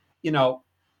read.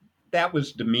 that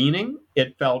was demeaning.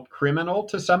 It felt criminal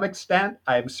to some extent.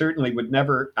 I certainly would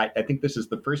never, I think this is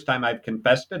the first time I've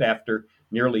confessed it after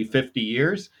nearly 50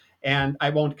 years, and I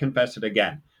won't confess it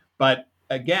again. But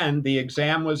again, the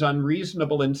exam was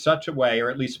unreasonable in such a way, or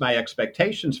at least my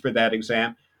expectations for that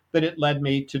exam, that it led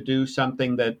me to do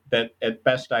something that at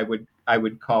best I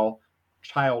would call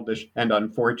childish and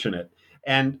unfortunate.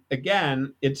 And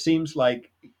again, it seems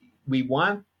like we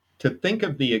want to think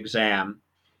of the exam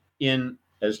in,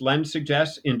 as Len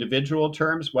suggests, individual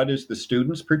terms. What is the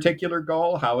student's particular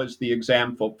goal? How is the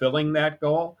exam fulfilling that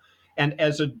goal? And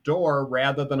as a door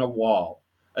rather than a wall,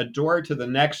 a door to the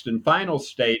next and final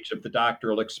stage of the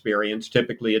doctoral experience,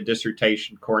 typically a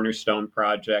dissertation cornerstone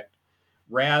project,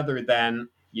 rather than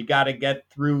you got to get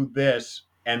through this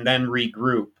and then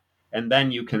regroup, and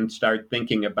then you can start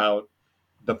thinking about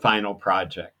the final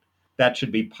project. That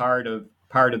should be part of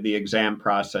the exam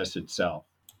process itself.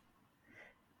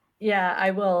 Yeah,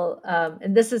 I will.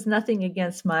 And this is nothing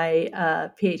against my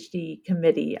PhD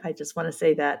committee. I just want to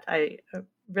say that I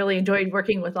really enjoyed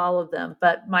working with all of them.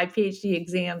 But my PhD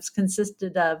exams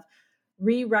consisted of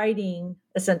rewriting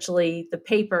essentially the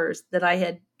papers that I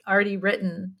had already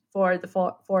written for the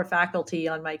four faculty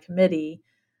on my committee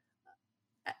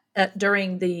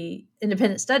during the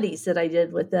independent studies that I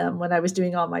did with them when I was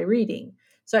doing all my reading.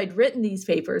 So I'd written these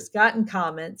papers, gotten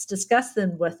comments, discussed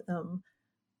them with them,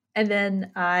 and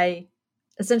then I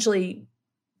essentially,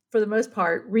 for the most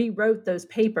part, rewrote those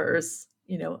papers,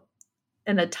 in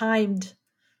a timed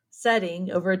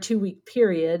setting over a 2-week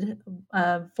period,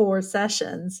 4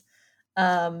 sessions,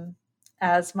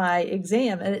 as my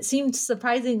exam. And it seemed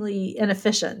surprisingly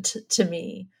inefficient to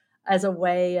me as a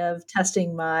way of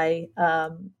testing my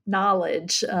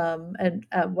knowledge and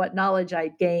what knowledge I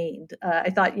gained. I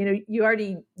thought, you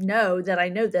already know that I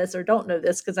know this or don't know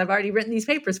this because I've already written these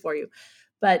papers for you.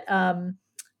 But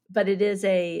it is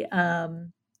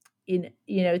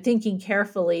thinking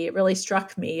carefully, it really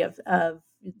struck me of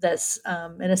this,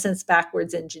 in a sense,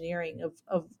 backwards engineering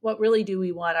of what really do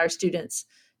we want our students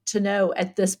to know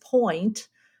at this point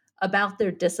about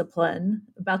their discipline,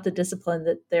 about the discipline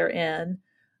that they're in,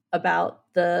 about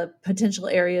the potential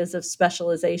areas of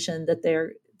specialization that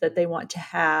they want to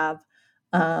have,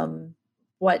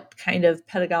 what kind of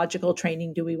pedagogical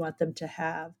training do we want them to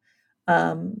have,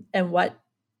 and what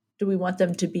do we want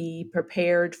them to be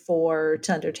prepared to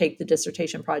undertake the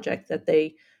dissertation project that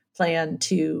they plan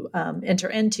to enter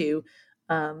into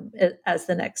as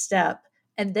the next step,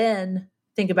 and then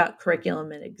think about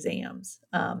curriculum and exams.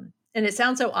 And it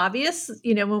sounds so obvious,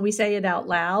 when we say it out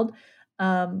loud,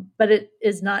 but it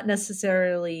is not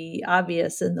necessarily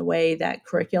obvious in the way that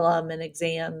curriculum and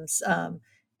exams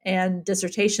and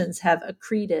dissertations have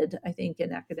accreted, I think,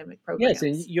 in academic programs. Yes,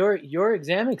 and your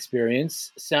exam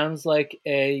experience sounds like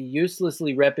a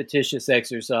uselessly repetitious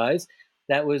exercise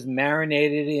that was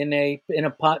marinated in a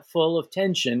pot full of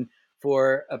tension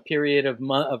for a period of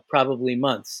probably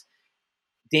months.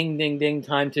 Ding, ding, ding,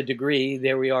 time to degree,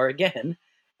 there we are again.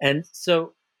 And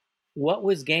so what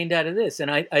was gained out of this?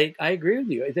 And I agree with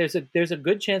you. There's a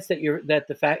good chance that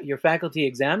your faculty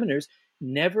examiners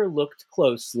never looked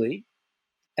closely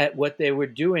at what they were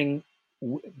doing.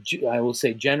 I will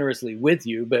say generously with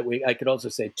you, but I could also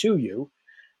say to you,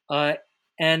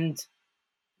 and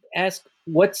ask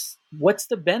what's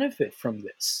the benefit from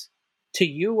this to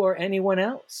you or anyone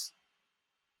else.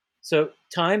 So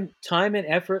time and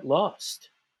effort lost.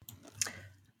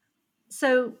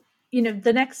 So,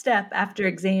 the next step after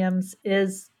exams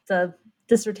is the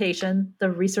dissertation,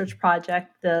 the research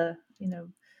project, the,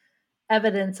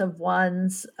 evidence of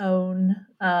one's own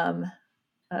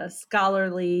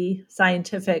scholarly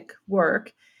scientific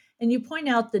work. And you point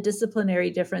out the disciplinary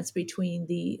difference between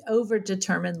the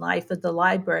overdetermined life of the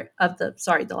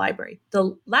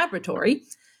laboratory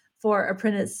for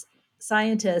apprentice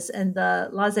scientists and the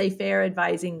laissez-faire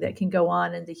advising that can go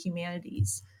on in the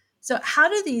humanities. So how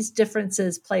do these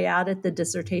differences play out at the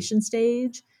dissertation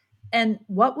stage? And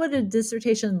what would a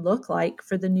dissertation look like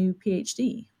for the new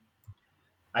PhD?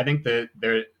 I think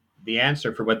the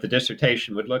answer for what the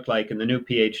dissertation would look like in the new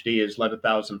PhD is let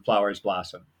 1,000 flowers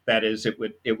blossom. That is, it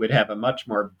would have a much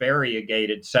more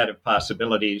variegated set of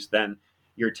possibilities than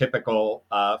your typical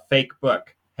fake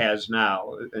book has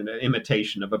now, an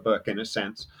imitation of a book in a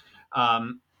sense.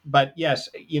 But yes,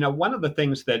 one of the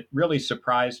things that really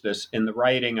surprised us in the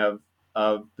writing of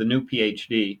the new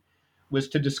PhD was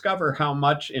to discover how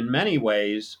much, in many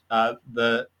ways,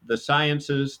 the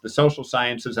sciences, the social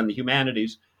sciences, and the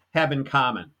humanities have in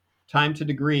common. Time to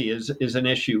degree is an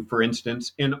issue, for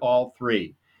instance, in all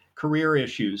three. Career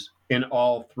issues in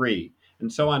all three,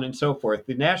 and so on and so forth.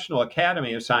 The National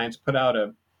Academy of Science put out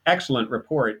an excellent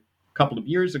report couple of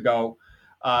years ago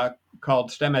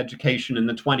called STEM Education in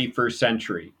the 21st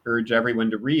Century. Urge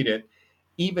everyone to read it,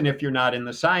 even if you're not in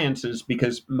the sciences,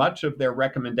 because much of their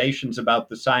recommendations about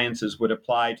the sciences would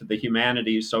apply to the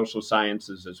humanities, social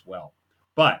sciences as well.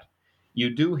 But you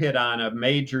do hit on a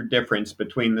major difference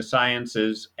between the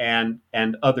sciences and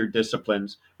other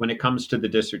disciplines when it comes to the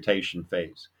dissertation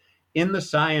phase. In the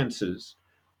sciences,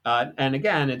 and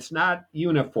again, it's not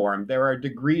uniform, there are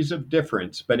degrees of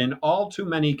difference, but in all too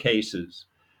many cases,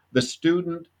 the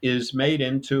student is made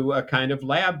into a kind of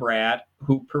lab rat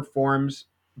who performs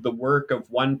the work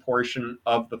of one portion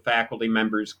of the faculty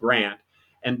member's grant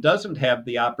and doesn't have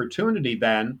the opportunity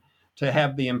then to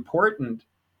have the important,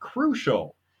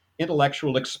 crucial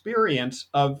intellectual experience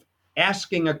of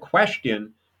asking a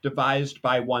question devised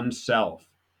by oneself.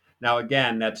 Now,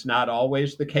 again, that's not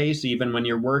always the case. Even when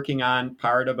you're working on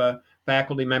part of a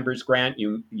faculty member's grant,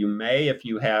 you may, if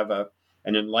you have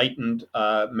an enlightened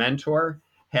mentor,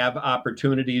 have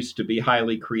opportunities to be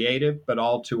highly creative, but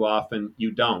all too often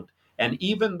you don't. And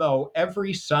even though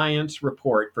every science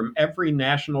report from every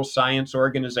national science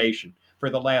organization for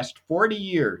the last 40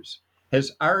 years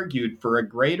has argued for a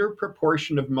greater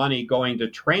proportion of money going to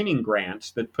training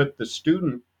grants that put the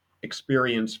student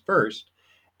experience first,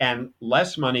 and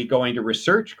less money going to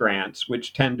research grants,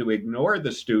 which tend to ignore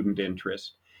the student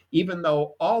interest, even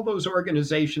though all those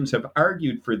organizations have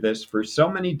argued for this for so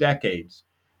many decades,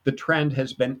 the trend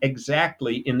has been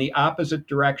exactly in the opposite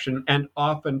direction, and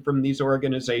often from these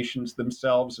organizations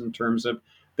themselves in terms of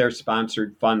their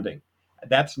sponsored funding.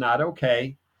 That's not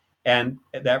okay, and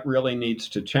that really needs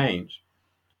to change.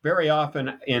 Very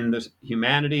often in the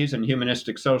humanities and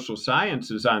humanistic social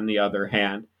sciences, on the other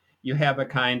hand, you have a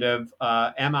kind of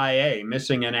MIA,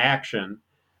 missing in action,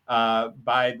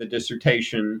 by the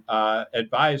dissertation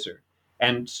advisor.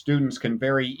 And students can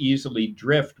very easily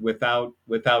drift without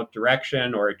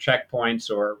direction or checkpoints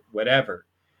or whatever.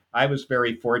 I was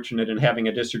very fortunate in having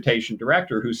a dissertation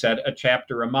director who said a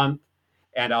chapter a month,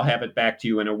 and I'll have it back to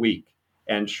you in a week.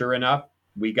 And sure enough,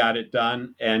 we got it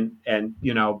done. And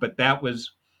but that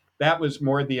was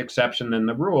more the exception than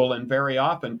the rule. And very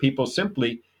often people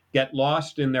simply get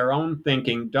lost in their own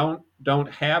thinking, don't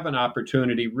have an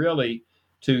opportunity really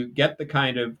to get the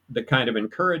kind of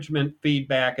encouragement,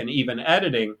 feedback, and even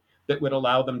editing that would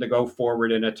allow them to go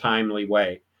forward in a timely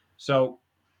way. So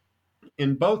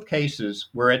in both cases,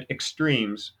 we're at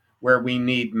extremes where we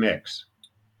need mix.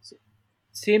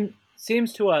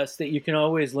 Seems to us that you can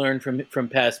always learn from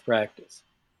past practice.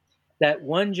 That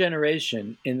one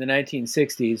generation in the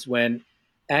 1960s, when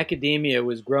academia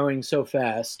was growing so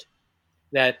fast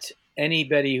that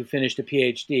anybody who finished a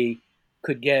PhD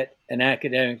could get an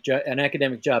academic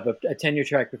job, a tenure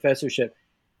track professorship,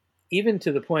 even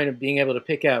to the point of being able to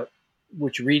pick out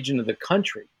which region of the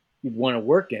country you'd want to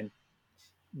work in.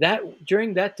 That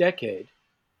during that decade,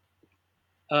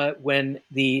 when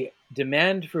the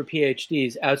demand for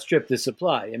PhDs outstripped the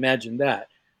supply, imagine that.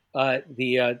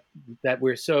 That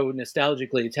we're so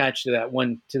nostalgically attached to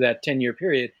that 10-year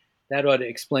period, that ought to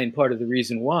explain part of the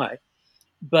reason why.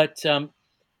 But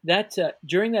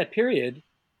during that period,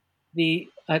 the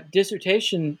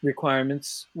dissertation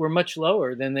requirements were much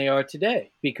lower than they are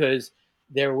today, because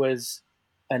there was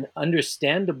an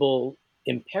understandable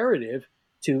imperative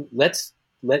to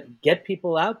get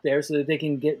people out there so that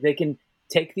they can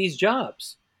take these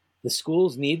jobs. The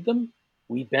schools need them.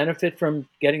 We benefit from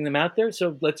getting them out there,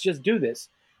 so let's just do this.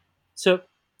 So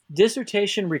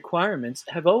dissertation requirements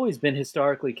have always been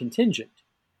historically contingent.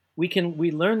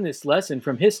 We learn this lesson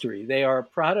from history. They are a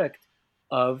product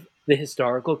of the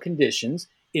historical conditions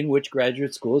in which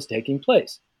graduate school is taking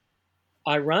place.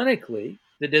 Ironically,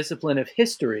 the discipline of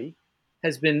history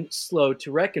has been slow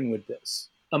to reckon with this,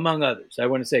 among others. I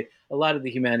want to say a lot of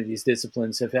the humanities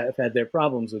disciplines have had their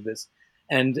problems with this,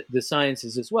 and the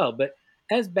sciences as well. But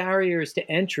as barriers to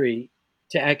entry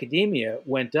to academia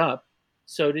went up,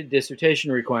 so did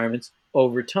dissertation requirements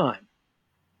over time.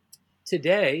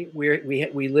 Today,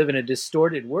 we live in a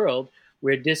distorted world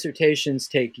where dissertations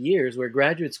take years, where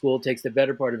graduate school takes the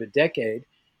better part of a decade,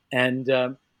 and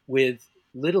with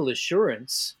little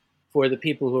assurance for the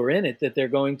people who are in it that they're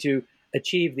going to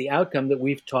achieve the outcome that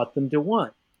we've taught them to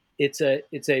want. It's a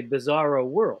bizarro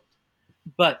world.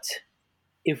 But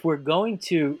if we're going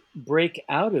to break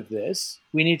out of this,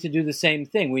 we need to do the same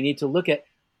thing. We need to look at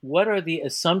what are the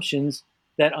assumptions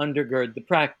that undergird the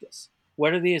practice?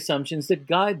 What are the assumptions that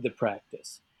guide the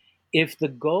practice? If the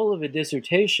goal of a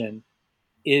dissertation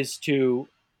is for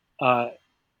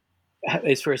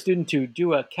a student to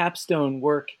do a capstone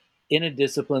work in a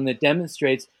discipline that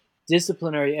demonstrates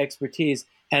disciplinary expertise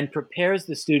and prepares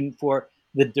the student for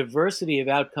the diversity of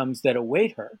outcomes that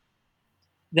await her,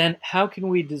 then how can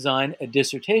we design a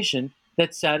dissertation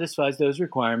that satisfies those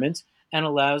requirements and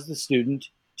allows the student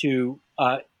to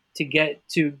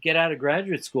get out of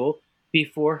graduate school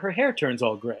before her hair turns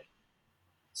all gray?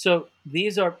 So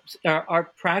these are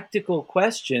practical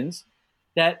questions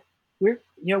that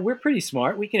we're pretty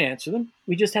smart. We can answer them.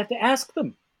 We just have to ask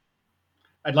them.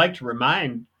 I'd like to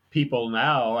remind people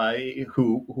now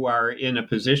who are in a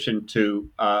position to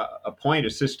appoint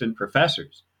assistant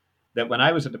professors that when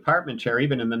I was a department chair,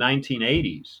 even in the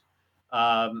 1980s,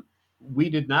 we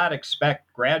did not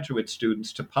expect graduate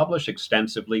students to publish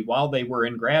extensively while they were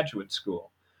in graduate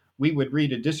school. We would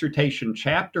read a dissertation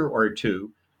chapter or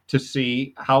two to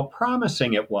see how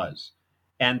promising it was.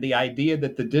 And the idea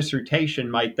that the dissertation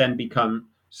might then become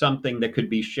something that could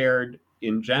be shared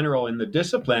in general in the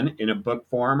discipline in a book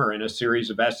form or in a series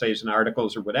of essays and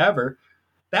articles or whatever,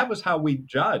 that was how we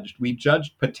judged. We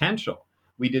judged potential.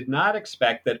 We did not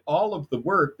expect that all of the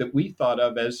work that we thought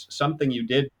of as something you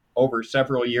did over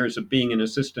several years of being an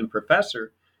assistant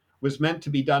professor was meant to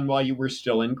be done while you were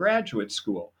still in graduate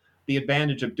school. The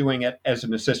advantage of doing it as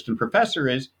an assistant professor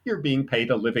is you're being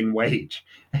paid a living wage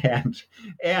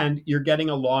and you're getting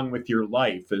along with your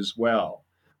life as well.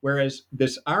 Whereas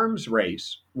this arms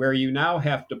race, where you now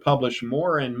have to publish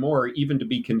more and more even to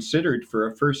be considered for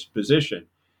a first position,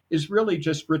 is really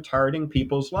just retarding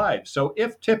people's lives. So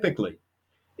if typically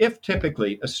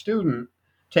a student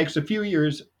takes a few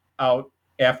years out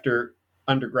after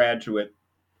undergraduate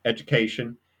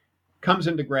education, comes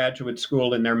into graduate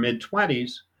school in their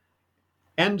mid-20s,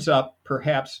 ends up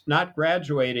perhaps not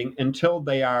graduating until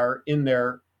they are in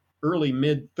their early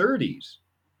mid-30s,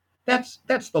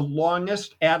 that's the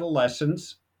longest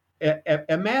adolescence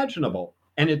imaginable,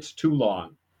 and it's too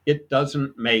long. It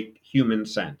doesn't make human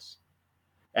sense.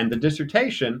 And the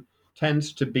dissertation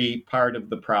tends to be part of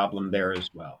the problem there as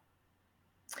well.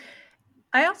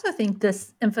 I also think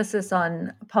this emphasis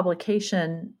on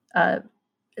publication,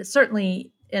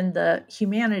 certainly in the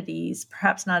humanities,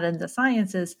 perhaps not in the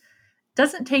sciences,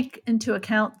 doesn't take into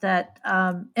account that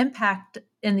impact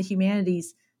in the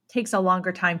humanities takes a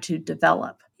longer time to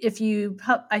develop. If you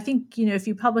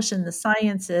publish in the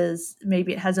sciences,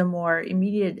 maybe it has a more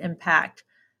immediate impact.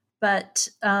 But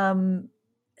unless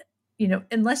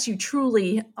you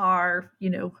truly are,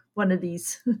 one of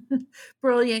these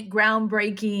brilliant,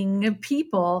 groundbreaking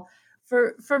people,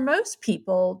 for most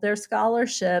people, their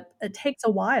scholarship, it takes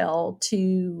a while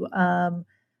to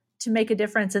make a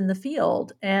difference in the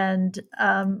field. And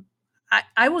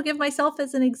I will give myself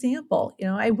as an example.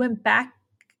 I went back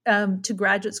to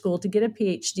graduate school to get a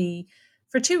PhD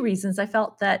for two reasons. I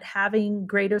felt that having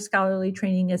greater scholarly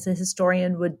training as a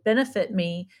historian would benefit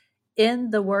me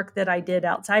in the work that I did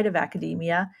outside of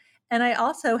academia. And I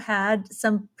also had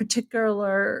some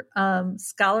particular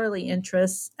scholarly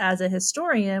interests as a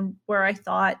historian where I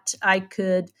thought I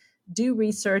could do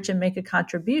research and make a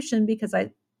contribution because I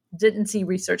didn't see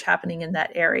research happening in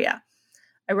that area.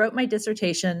 I wrote my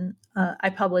dissertation.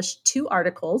 I published 2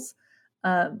 articles,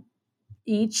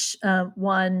 each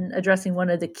one addressing one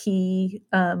of the key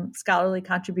scholarly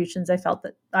contributions I felt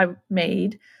that I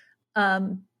made.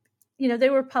 They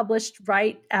were published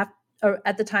right after, or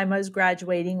at the time I was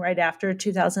graduating, right after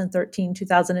 2013,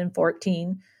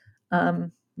 2014,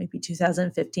 maybe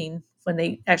 2015 when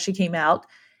they actually came out.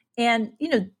 And,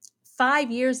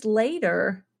 5 years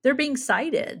later, they're being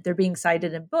cited. They're being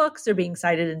cited in books. They're being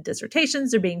cited in dissertations.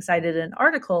 They're being cited in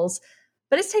articles.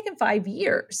 But it's taken 5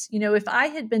 years. If I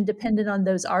had been dependent on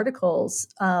those articles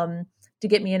to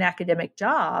get me an academic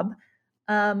job,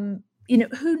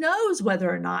 who knows whether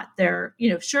or not they're,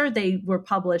 sure, they were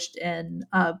published in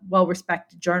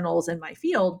well-respected journals in my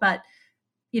field, but,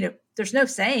 there's no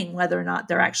saying whether or not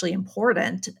they're actually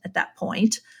important at that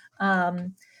point.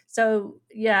 So,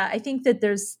 yeah, I think that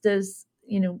there's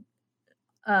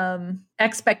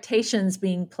expectations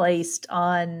being placed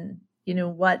on,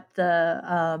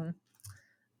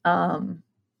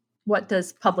 what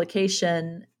does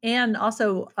publication, and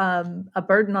also a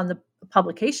burden on the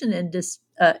publication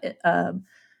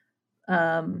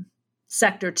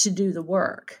sector to do the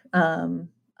work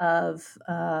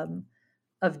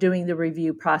of doing the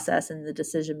review process and the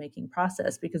decision-making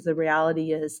process, because the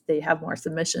reality is they have more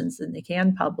submissions than they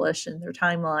can publish, and their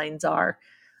timelines are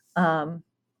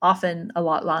often a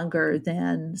lot longer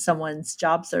than someone's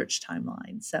job search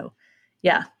timeline. So,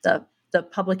 yeah, the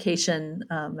publication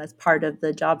as part of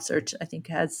the job search, I think,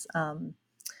 has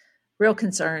real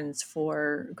concerns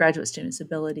for graduate students'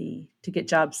 ability to get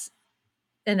jobs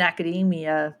in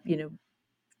academia,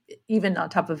 even on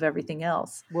top of everything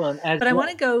else. Well, but I want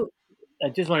to go. I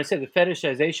just want to say the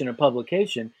fetishization of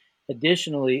publication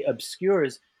additionally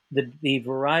obscures the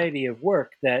variety of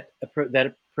work that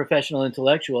professional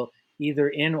intellectual, either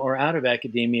in or out of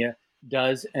academia,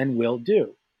 does and will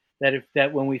do.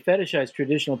 That when we fetishize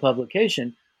traditional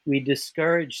publication, we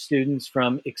discourage students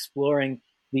from exploring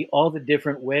all the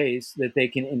different ways that they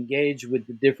can engage with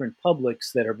the different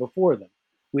publics that are before them.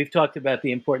 We've talked about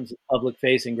the importance of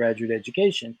public-facing graduate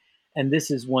education, and this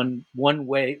is one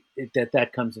way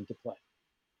that comes into play.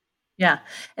 Yeah,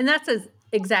 and that's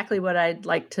exactly what I'd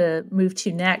like to move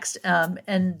to next,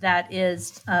 and that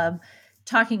is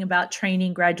talking about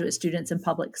training graduate students in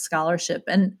public scholarship,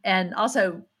 and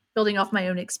also building off my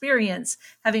own experience,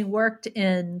 having worked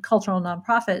in cultural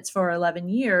nonprofits for 11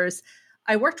 years.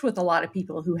 I worked with a lot of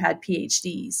people who had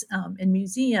PhDs in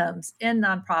museums, in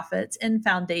nonprofits, in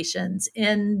foundations,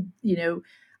 in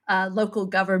local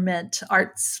government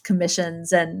arts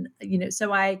commissions, and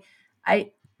so I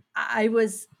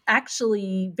was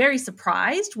actually very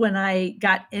surprised when I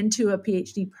got into a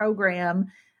PhD program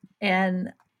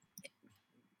and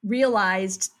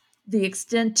realized the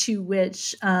extent to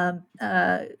which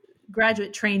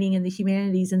graduate training in the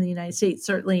humanities in the United States,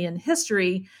 certainly in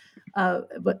history,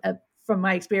 from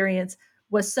my experience,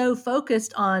 was so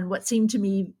focused on what seemed to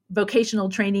me vocational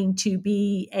training to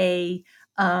be a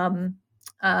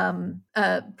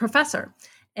professor.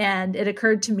 And it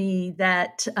occurred to me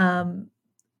that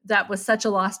that was such a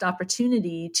lost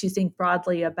opportunity to think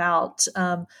broadly about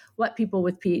what people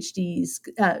with PhDs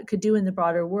could do in the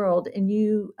broader world. And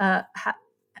you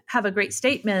have a great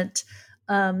statement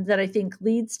that I think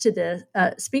leads to this,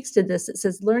 speaks to this. It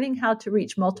says, learning how to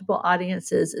reach multiple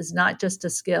audiences is not just a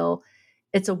skill.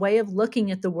 It's a way of looking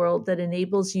at the world that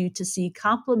enables you to see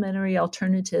complementary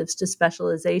alternatives to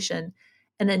specialization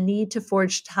and a need to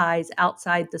forge ties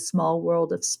outside the small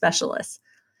world of specialists.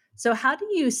 So how do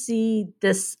you see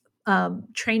this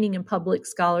training in public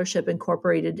scholarship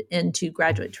incorporated into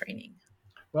graduate training?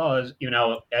 Well, as you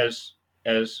know, as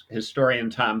historian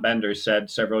Tom Bender said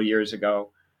several years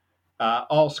ago,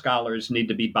 all scholars need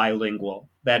to be bilingual.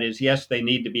 That is, yes, they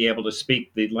need to be able to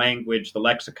speak the language, the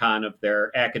lexicon of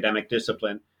their academic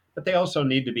discipline, but they also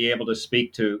need to be able to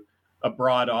speak to a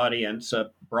broad audience, a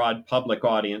broad public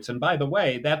audience. And by the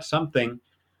way, that's something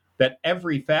that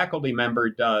every faculty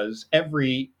member does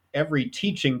every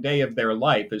teaching day of their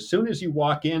life. As soon as you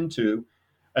walk into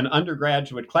an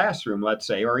undergraduate classroom, let's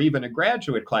say, or even a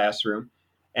graduate classroom,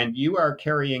 and you are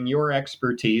carrying your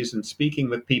expertise and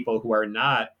speaking with people who are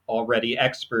not already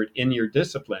expert in your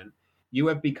discipline, you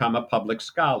have become a public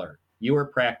scholar. You are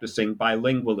practicing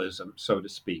bilingualism, so to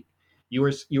speak. You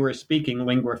are speaking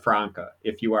lingua franca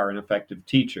if you are an effective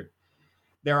teacher.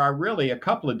 There are really a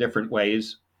couple of different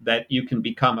ways that you can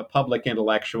become a public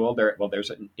intellectual.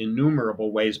 There's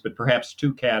innumerable ways, but perhaps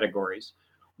two categories.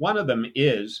 One of them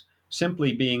is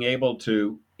simply being able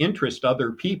to interest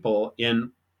other people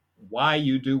in why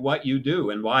you do what you do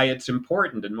and why it's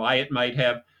important and why it might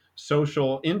have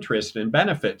social interest and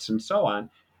benefits and so on.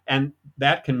 And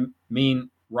that can mean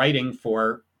writing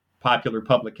for popular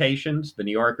publications, the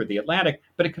New Yorker, the Atlantic,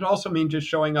 but it could also mean just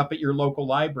showing up at your local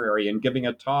library and giving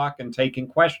a talk and taking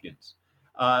questions.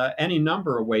 Any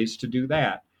number of ways to do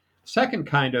that. The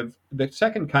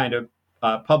second kind of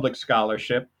public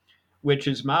scholarship, which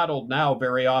is modeled now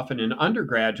very often in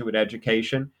undergraduate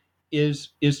education, is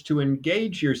to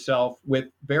engage yourself with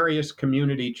various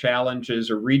community challenges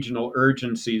or regional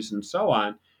urgencies and so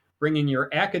on, bringing your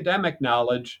academic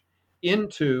knowledge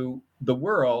into the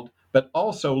world, but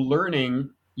also learning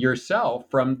yourself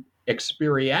from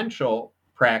experiential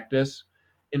practice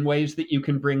in ways that you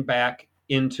can bring back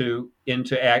into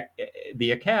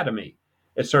the academy.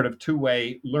 It's sort of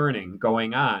two-way learning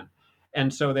going on.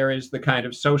 And so there is the kind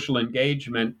of social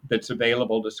engagement that's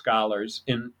available to scholars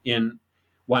in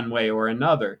one way or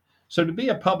another. So to be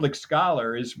a public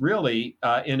scholar is really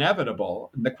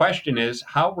inevitable. The question is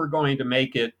how we're going to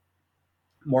make it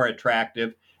more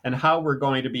attractive and how we're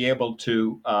going to be able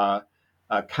to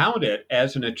count it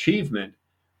as an achievement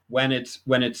when it's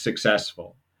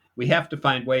successful. We have to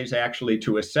find ways actually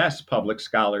to assess public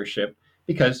scholarship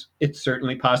because it's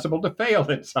certainly possible to fail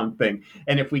at something.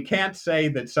 And if we can't say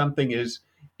that something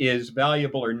is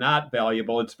valuable or not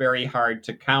valuable, it's very hard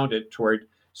to count it toward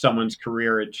someone's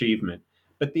career achievement.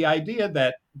 But the idea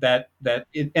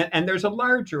and there's a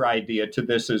larger idea to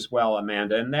this as well,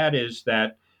 Amanda, and that is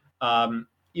that,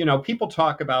 people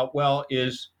talk about, well,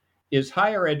 is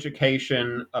higher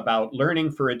education about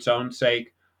learning for its own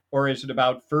sake, or is it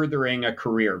about furthering a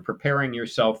career, preparing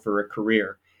yourself for a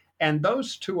career? And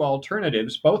those two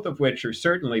alternatives, both of which are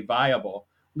certainly viable,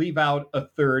 leave out a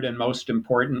third and most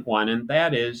important one, and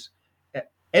that is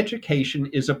education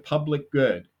is a public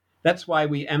good. That's why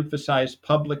we emphasize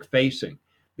public facing.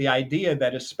 The idea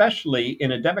that especially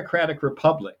in a democratic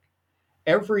republic,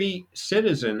 every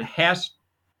citizen has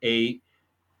a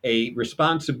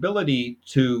responsibility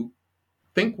to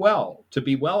think well, to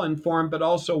be well informed, but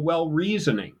also well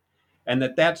reasoning, and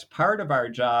that's part of our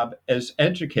job as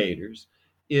educators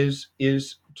is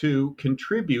to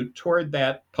contribute toward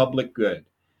that public good.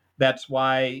 That's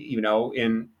why,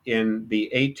 in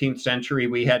the 18th century,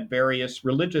 we had various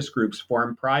religious groups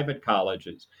form private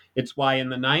colleges. It's why in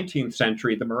the 19th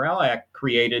century, the Morrill Act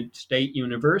created state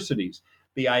universities.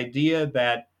 The idea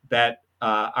that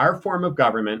our form of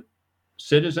government,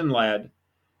 citizen-led,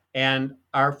 and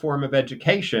our form of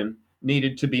education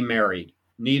needed to be married,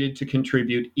 needed to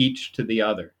contribute each to the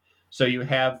other. So you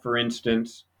have, for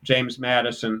instance, James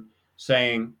Madison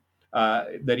saying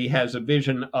that he has a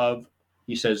vision of,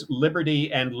 he says,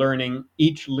 liberty and learning,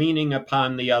 each leaning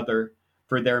upon the other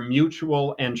for their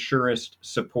mutual and surest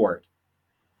support.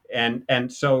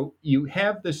 And so you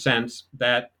have the sense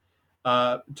that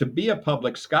to be a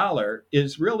public scholar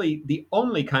is really the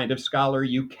only kind of scholar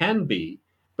you can be,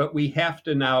 but we have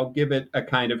to now give it a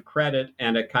kind of credit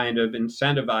and a kind of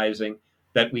incentivizing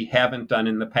that we haven't done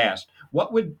in the past.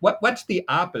 What's the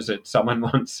opposite, someone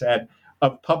once said,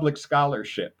 of public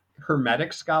scholarship?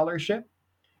 Hermetic scholarship?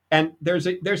 And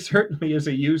there certainly is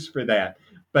a use for that,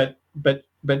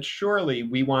 but surely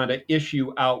we want to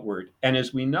issue outward. And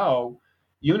as we know,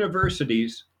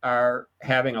 universities are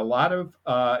having a lot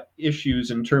of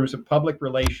issues in terms of public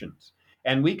relations,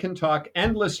 and we can talk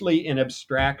endlessly in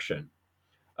abstraction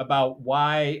about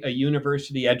why a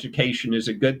university education is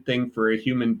a good thing for a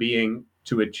human being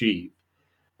to achieve.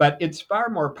 But it's far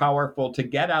more powerful to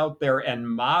get out there and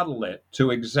model it,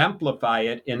 to exemplify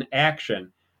it in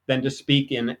action, than to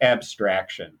speak in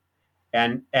abstraction.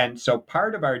 And so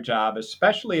part of our job,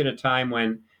 especially at a time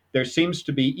when there seems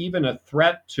to be even a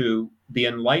threat to the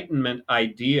Enlightenment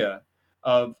idea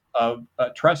of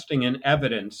trusting in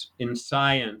evidence, in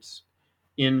science,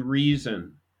 in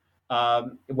reason,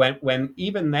 when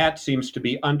even that seems to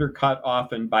be undercut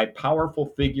often by powerful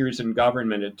figures in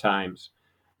government at times,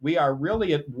 we are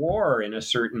really at war in a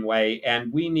certain way,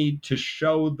 and we need to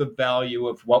show the value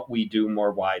of what we do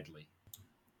more widely.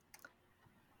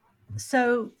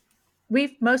 So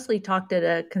we've mostly talked at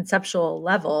a conceptual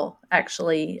level,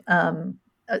 actually,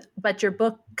 but your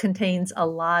book contains a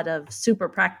lot of super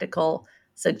practical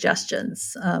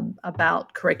suggestions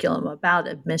about curriculum, about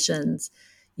admissions.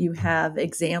 You have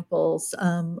examples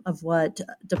of what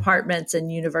departments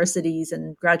and universities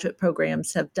and graduate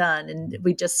programs have done. And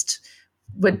we just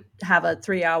would have a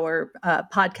 3-hour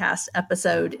podcast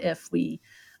episode if we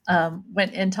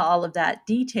went into all of that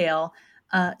detail.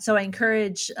 So I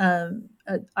encourage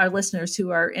our listeners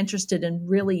who are interested in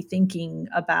really thinking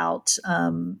about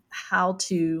how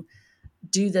to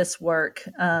do this work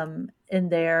in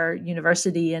their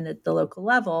university and at the local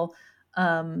level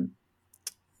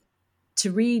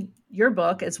to read your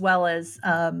book, as well as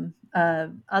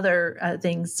other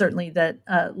things, certainly that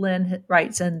Lynn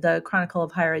writes in the Chronicle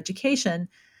of Higher Education.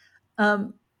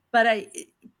 But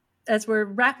as we're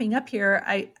wrapping up here,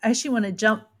 I actually want to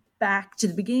jump back to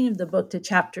the beginning of the book to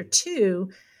chapter 2.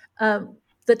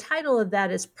 The title of that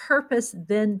is Purpose,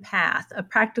 Then Path, a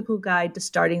practical guide to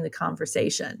starting the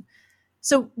conversation.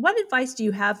 So what advice do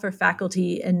you have for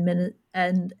faculty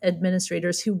and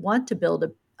administrators who want to build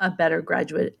a better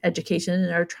graduate education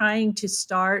and are trying to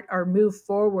start or move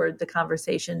forward the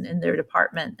conversation in their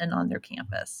department and on their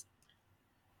campus?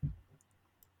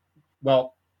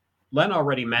 Well, Len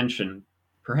already mentioned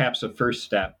perhaps a first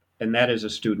step, and that is a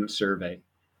student survey.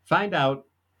 Find out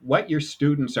what your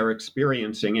students are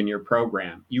experiencing in your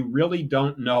program. You really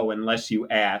don't know unless you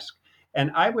ask. And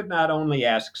I would not only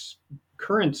ask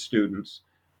current students,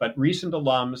 but recent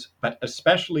alums, but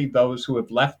especially those who have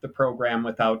left the program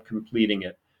without completing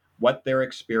it, what their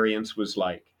experience was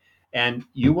like. And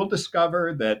you will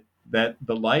discover that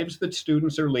the lives that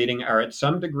students are leading are at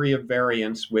some degree of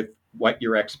variance with what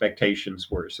your expectations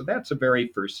were. So that's a very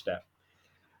first step.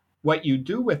 What you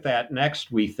do with that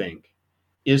next, we think,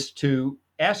 is to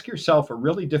ask yourself a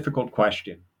really difficult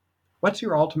question. What's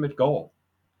your ultimate goal?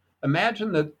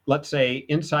 Imagine that, let's say,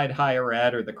 Inside Higher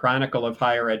Ed or the Chronicle of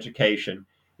Higher Education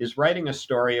is writing a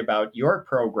story about your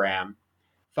program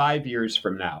 5 years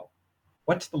from now.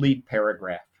 What's the lead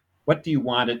paragraph? What do you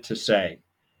want it to say?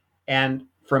 And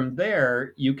from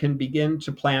there, you can begin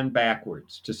to plan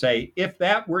backwards to say, if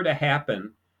that were to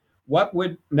happen, what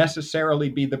would necessarily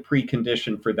be the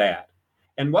precondition for that?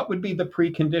 And what would be the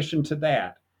precondition to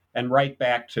that? And right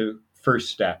back to first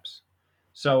steps.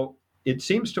 So it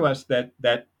seems to us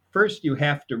that first you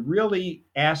have to really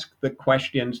ask the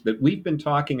questions that we've been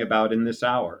talking about in this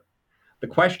hour, the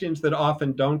questions that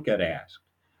often don't get asked.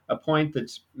 A point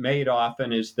that's made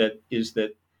often is that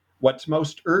what's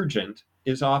most urgent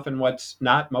is often what's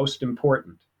not most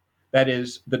important. That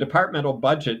is, the departmental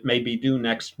budget may be due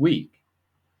next week.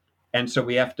 And so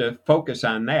we have to focus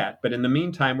on that. But in the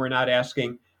meantime, we're not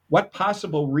asking what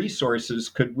possible resources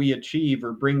could we achieve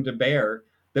or bring to bear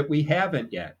that we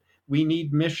haven't yet. We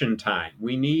need mission time.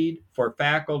 We need for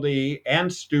faculty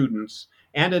and students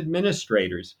and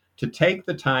administrators to take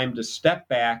the time to step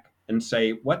back and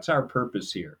say, what's our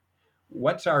purpose here?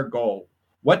 What's our goal?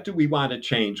 What do we want to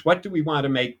change? What do we want to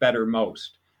make better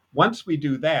most? Once we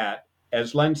do that,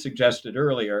 as Len suggested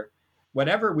earlier,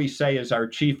 whatever we say is our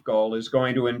chief goal is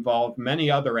going to involve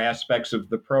many other aspects of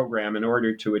the program in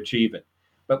order to achieve it.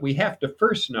 But we have to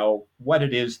first know what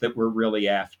it is that we're really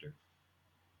after.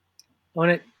 I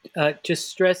want to just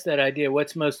stress that idea.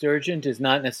 What's most urgent is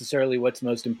not necessarily what's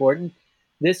most important.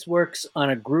 This works on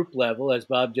a group level, as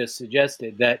Bob just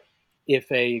suggested, that if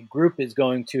a group is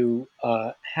going to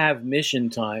have mission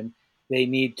time, they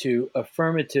need to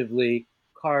affirmatively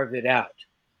carve it out.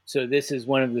 So this is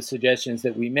one of the suggestions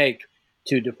that we make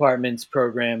to departments,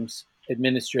 programs,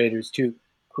 administrators to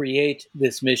create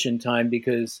this mission time,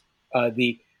 because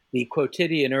the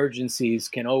quotidian urgencies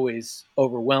can always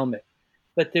overwhelm it.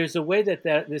 But there's a way that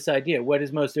this idea, what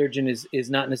is most urgent, is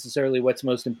not necessarily what's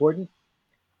most important.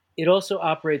 It also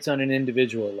operates on an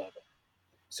individual level.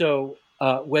 So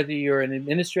whether you're an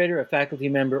administrator, a faculty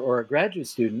member, or a graduate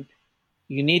student,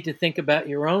 you need to think about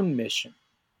your own mission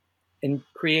and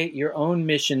create your own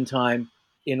mission time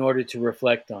in order to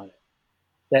reflect on it.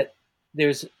 That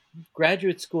there's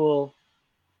graduate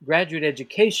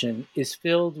education is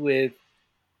filled with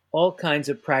all kinds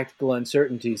of practical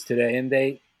uncertainties today, and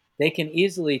they can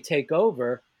easily take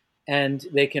over and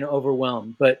they can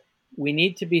overwhelm. But we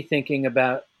need to be thinking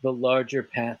about the larger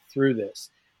path through this.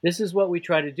 This is what we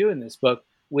try to do in this book,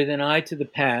 with an eye to the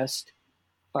past,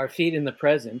 our feet in the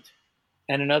present,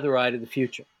 and another eye to the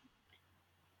future.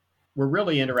 We're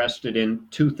really interested in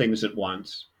two things at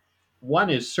once. One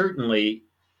is certainly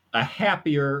a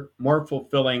happier, more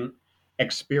fulfilling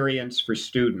experience for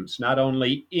students, not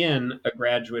only in a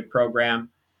graduate program,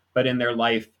 but in their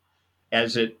life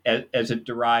as it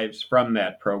derives from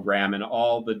that program in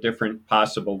all the different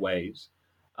possible ways.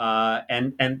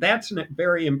 And that's a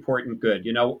very important good.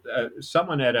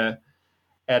 Someone at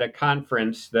a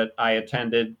conference that I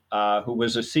attended, who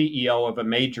was a CEO of a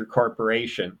major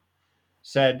corporation,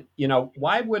 said,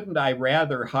 why wouldn't I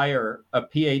rather hire a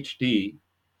PhD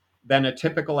than a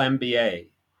typical MBA?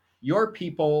 Your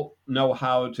people know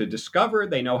how to discover,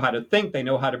 they know how to think, they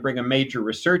know how to bring a major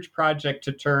research project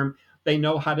to term, they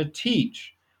know how to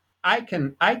teach. I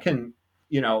can,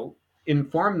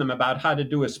 inform them about how to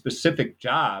do a specific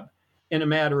job in a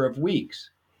matter of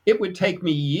weeks. It would take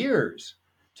me years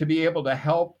to be able to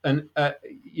help an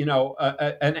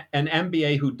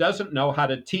MBA who doesn't know how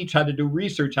to teach, how to do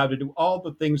research, how to do all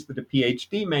the things that a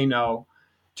PhD may know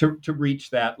to reach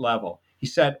that level. He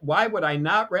said, why would I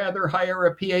not rather hire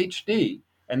a PhD?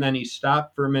 And then he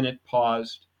stopped for a minute,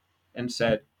 paused, and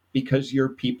said, because your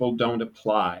people don't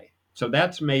apply. So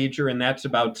that's major, and that's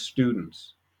about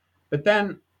students. But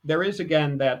then there is,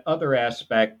 again, that other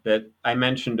aspect that I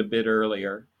mentioned a bit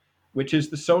earlier, which is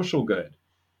the social good.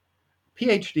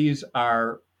 PhDs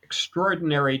are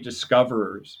extraordinary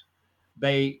discoverers.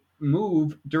 They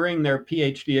move during their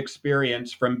PhD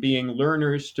experience from being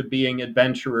learners to being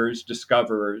adventurers,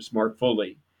 discoverers more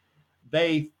fully.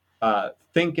 They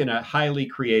think in a highly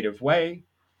creative way.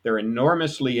 They're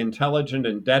enormously intelligent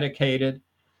and dedicated.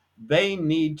 They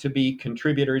need to be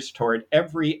contributors toward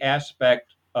every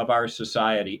aspect of our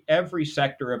society. Every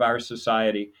sector of our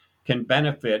society can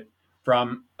benefit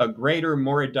from a greater,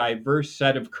 more diverse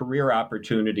set of career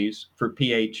opportunities for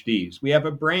PhDs. We have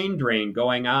a brain drain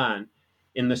going on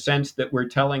in the sense that we're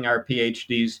telling our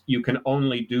PhDs, you can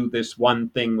only do this one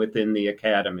thing within the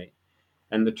academy.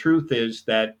 And the truth is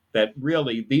that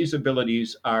really these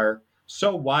abilities are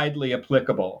so widely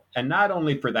applicable, and not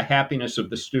only for the happiness of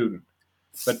the student,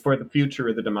 but for the future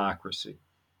of the democracy.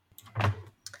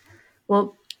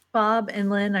 Well, Bob and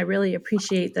Len, I really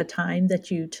appreciate the time that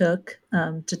you took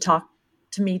to talk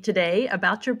to me today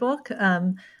about your book.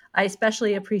 I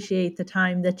especially appreciate the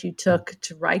time that you took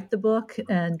to write the book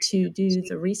and to do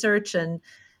the research, and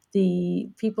the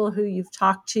people who you've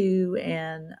talked to,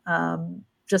 and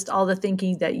just all the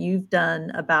thinking that you've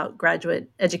done about graduate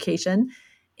education.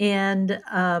 And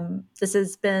this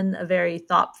has been a very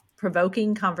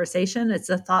thought-provoking conversation. It's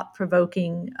a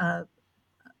thought-provoking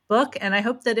book, and I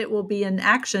hope that it will be an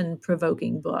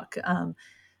action-provoking book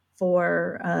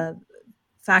for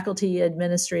faculty,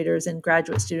 administrators, and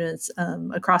graduate students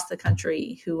across the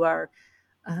country who are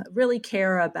really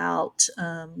care about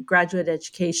graduate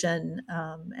education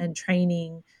and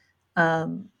training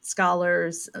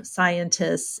scholars,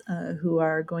 scientists who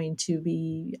are going to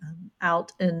be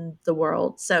out in the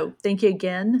world. So thank you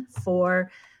again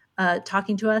for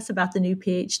talking to us about the new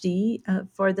PhD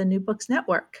for the New Books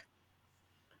Network.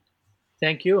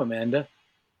 Thank you, Amanda.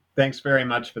 Thanks very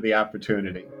much for the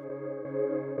opportunity.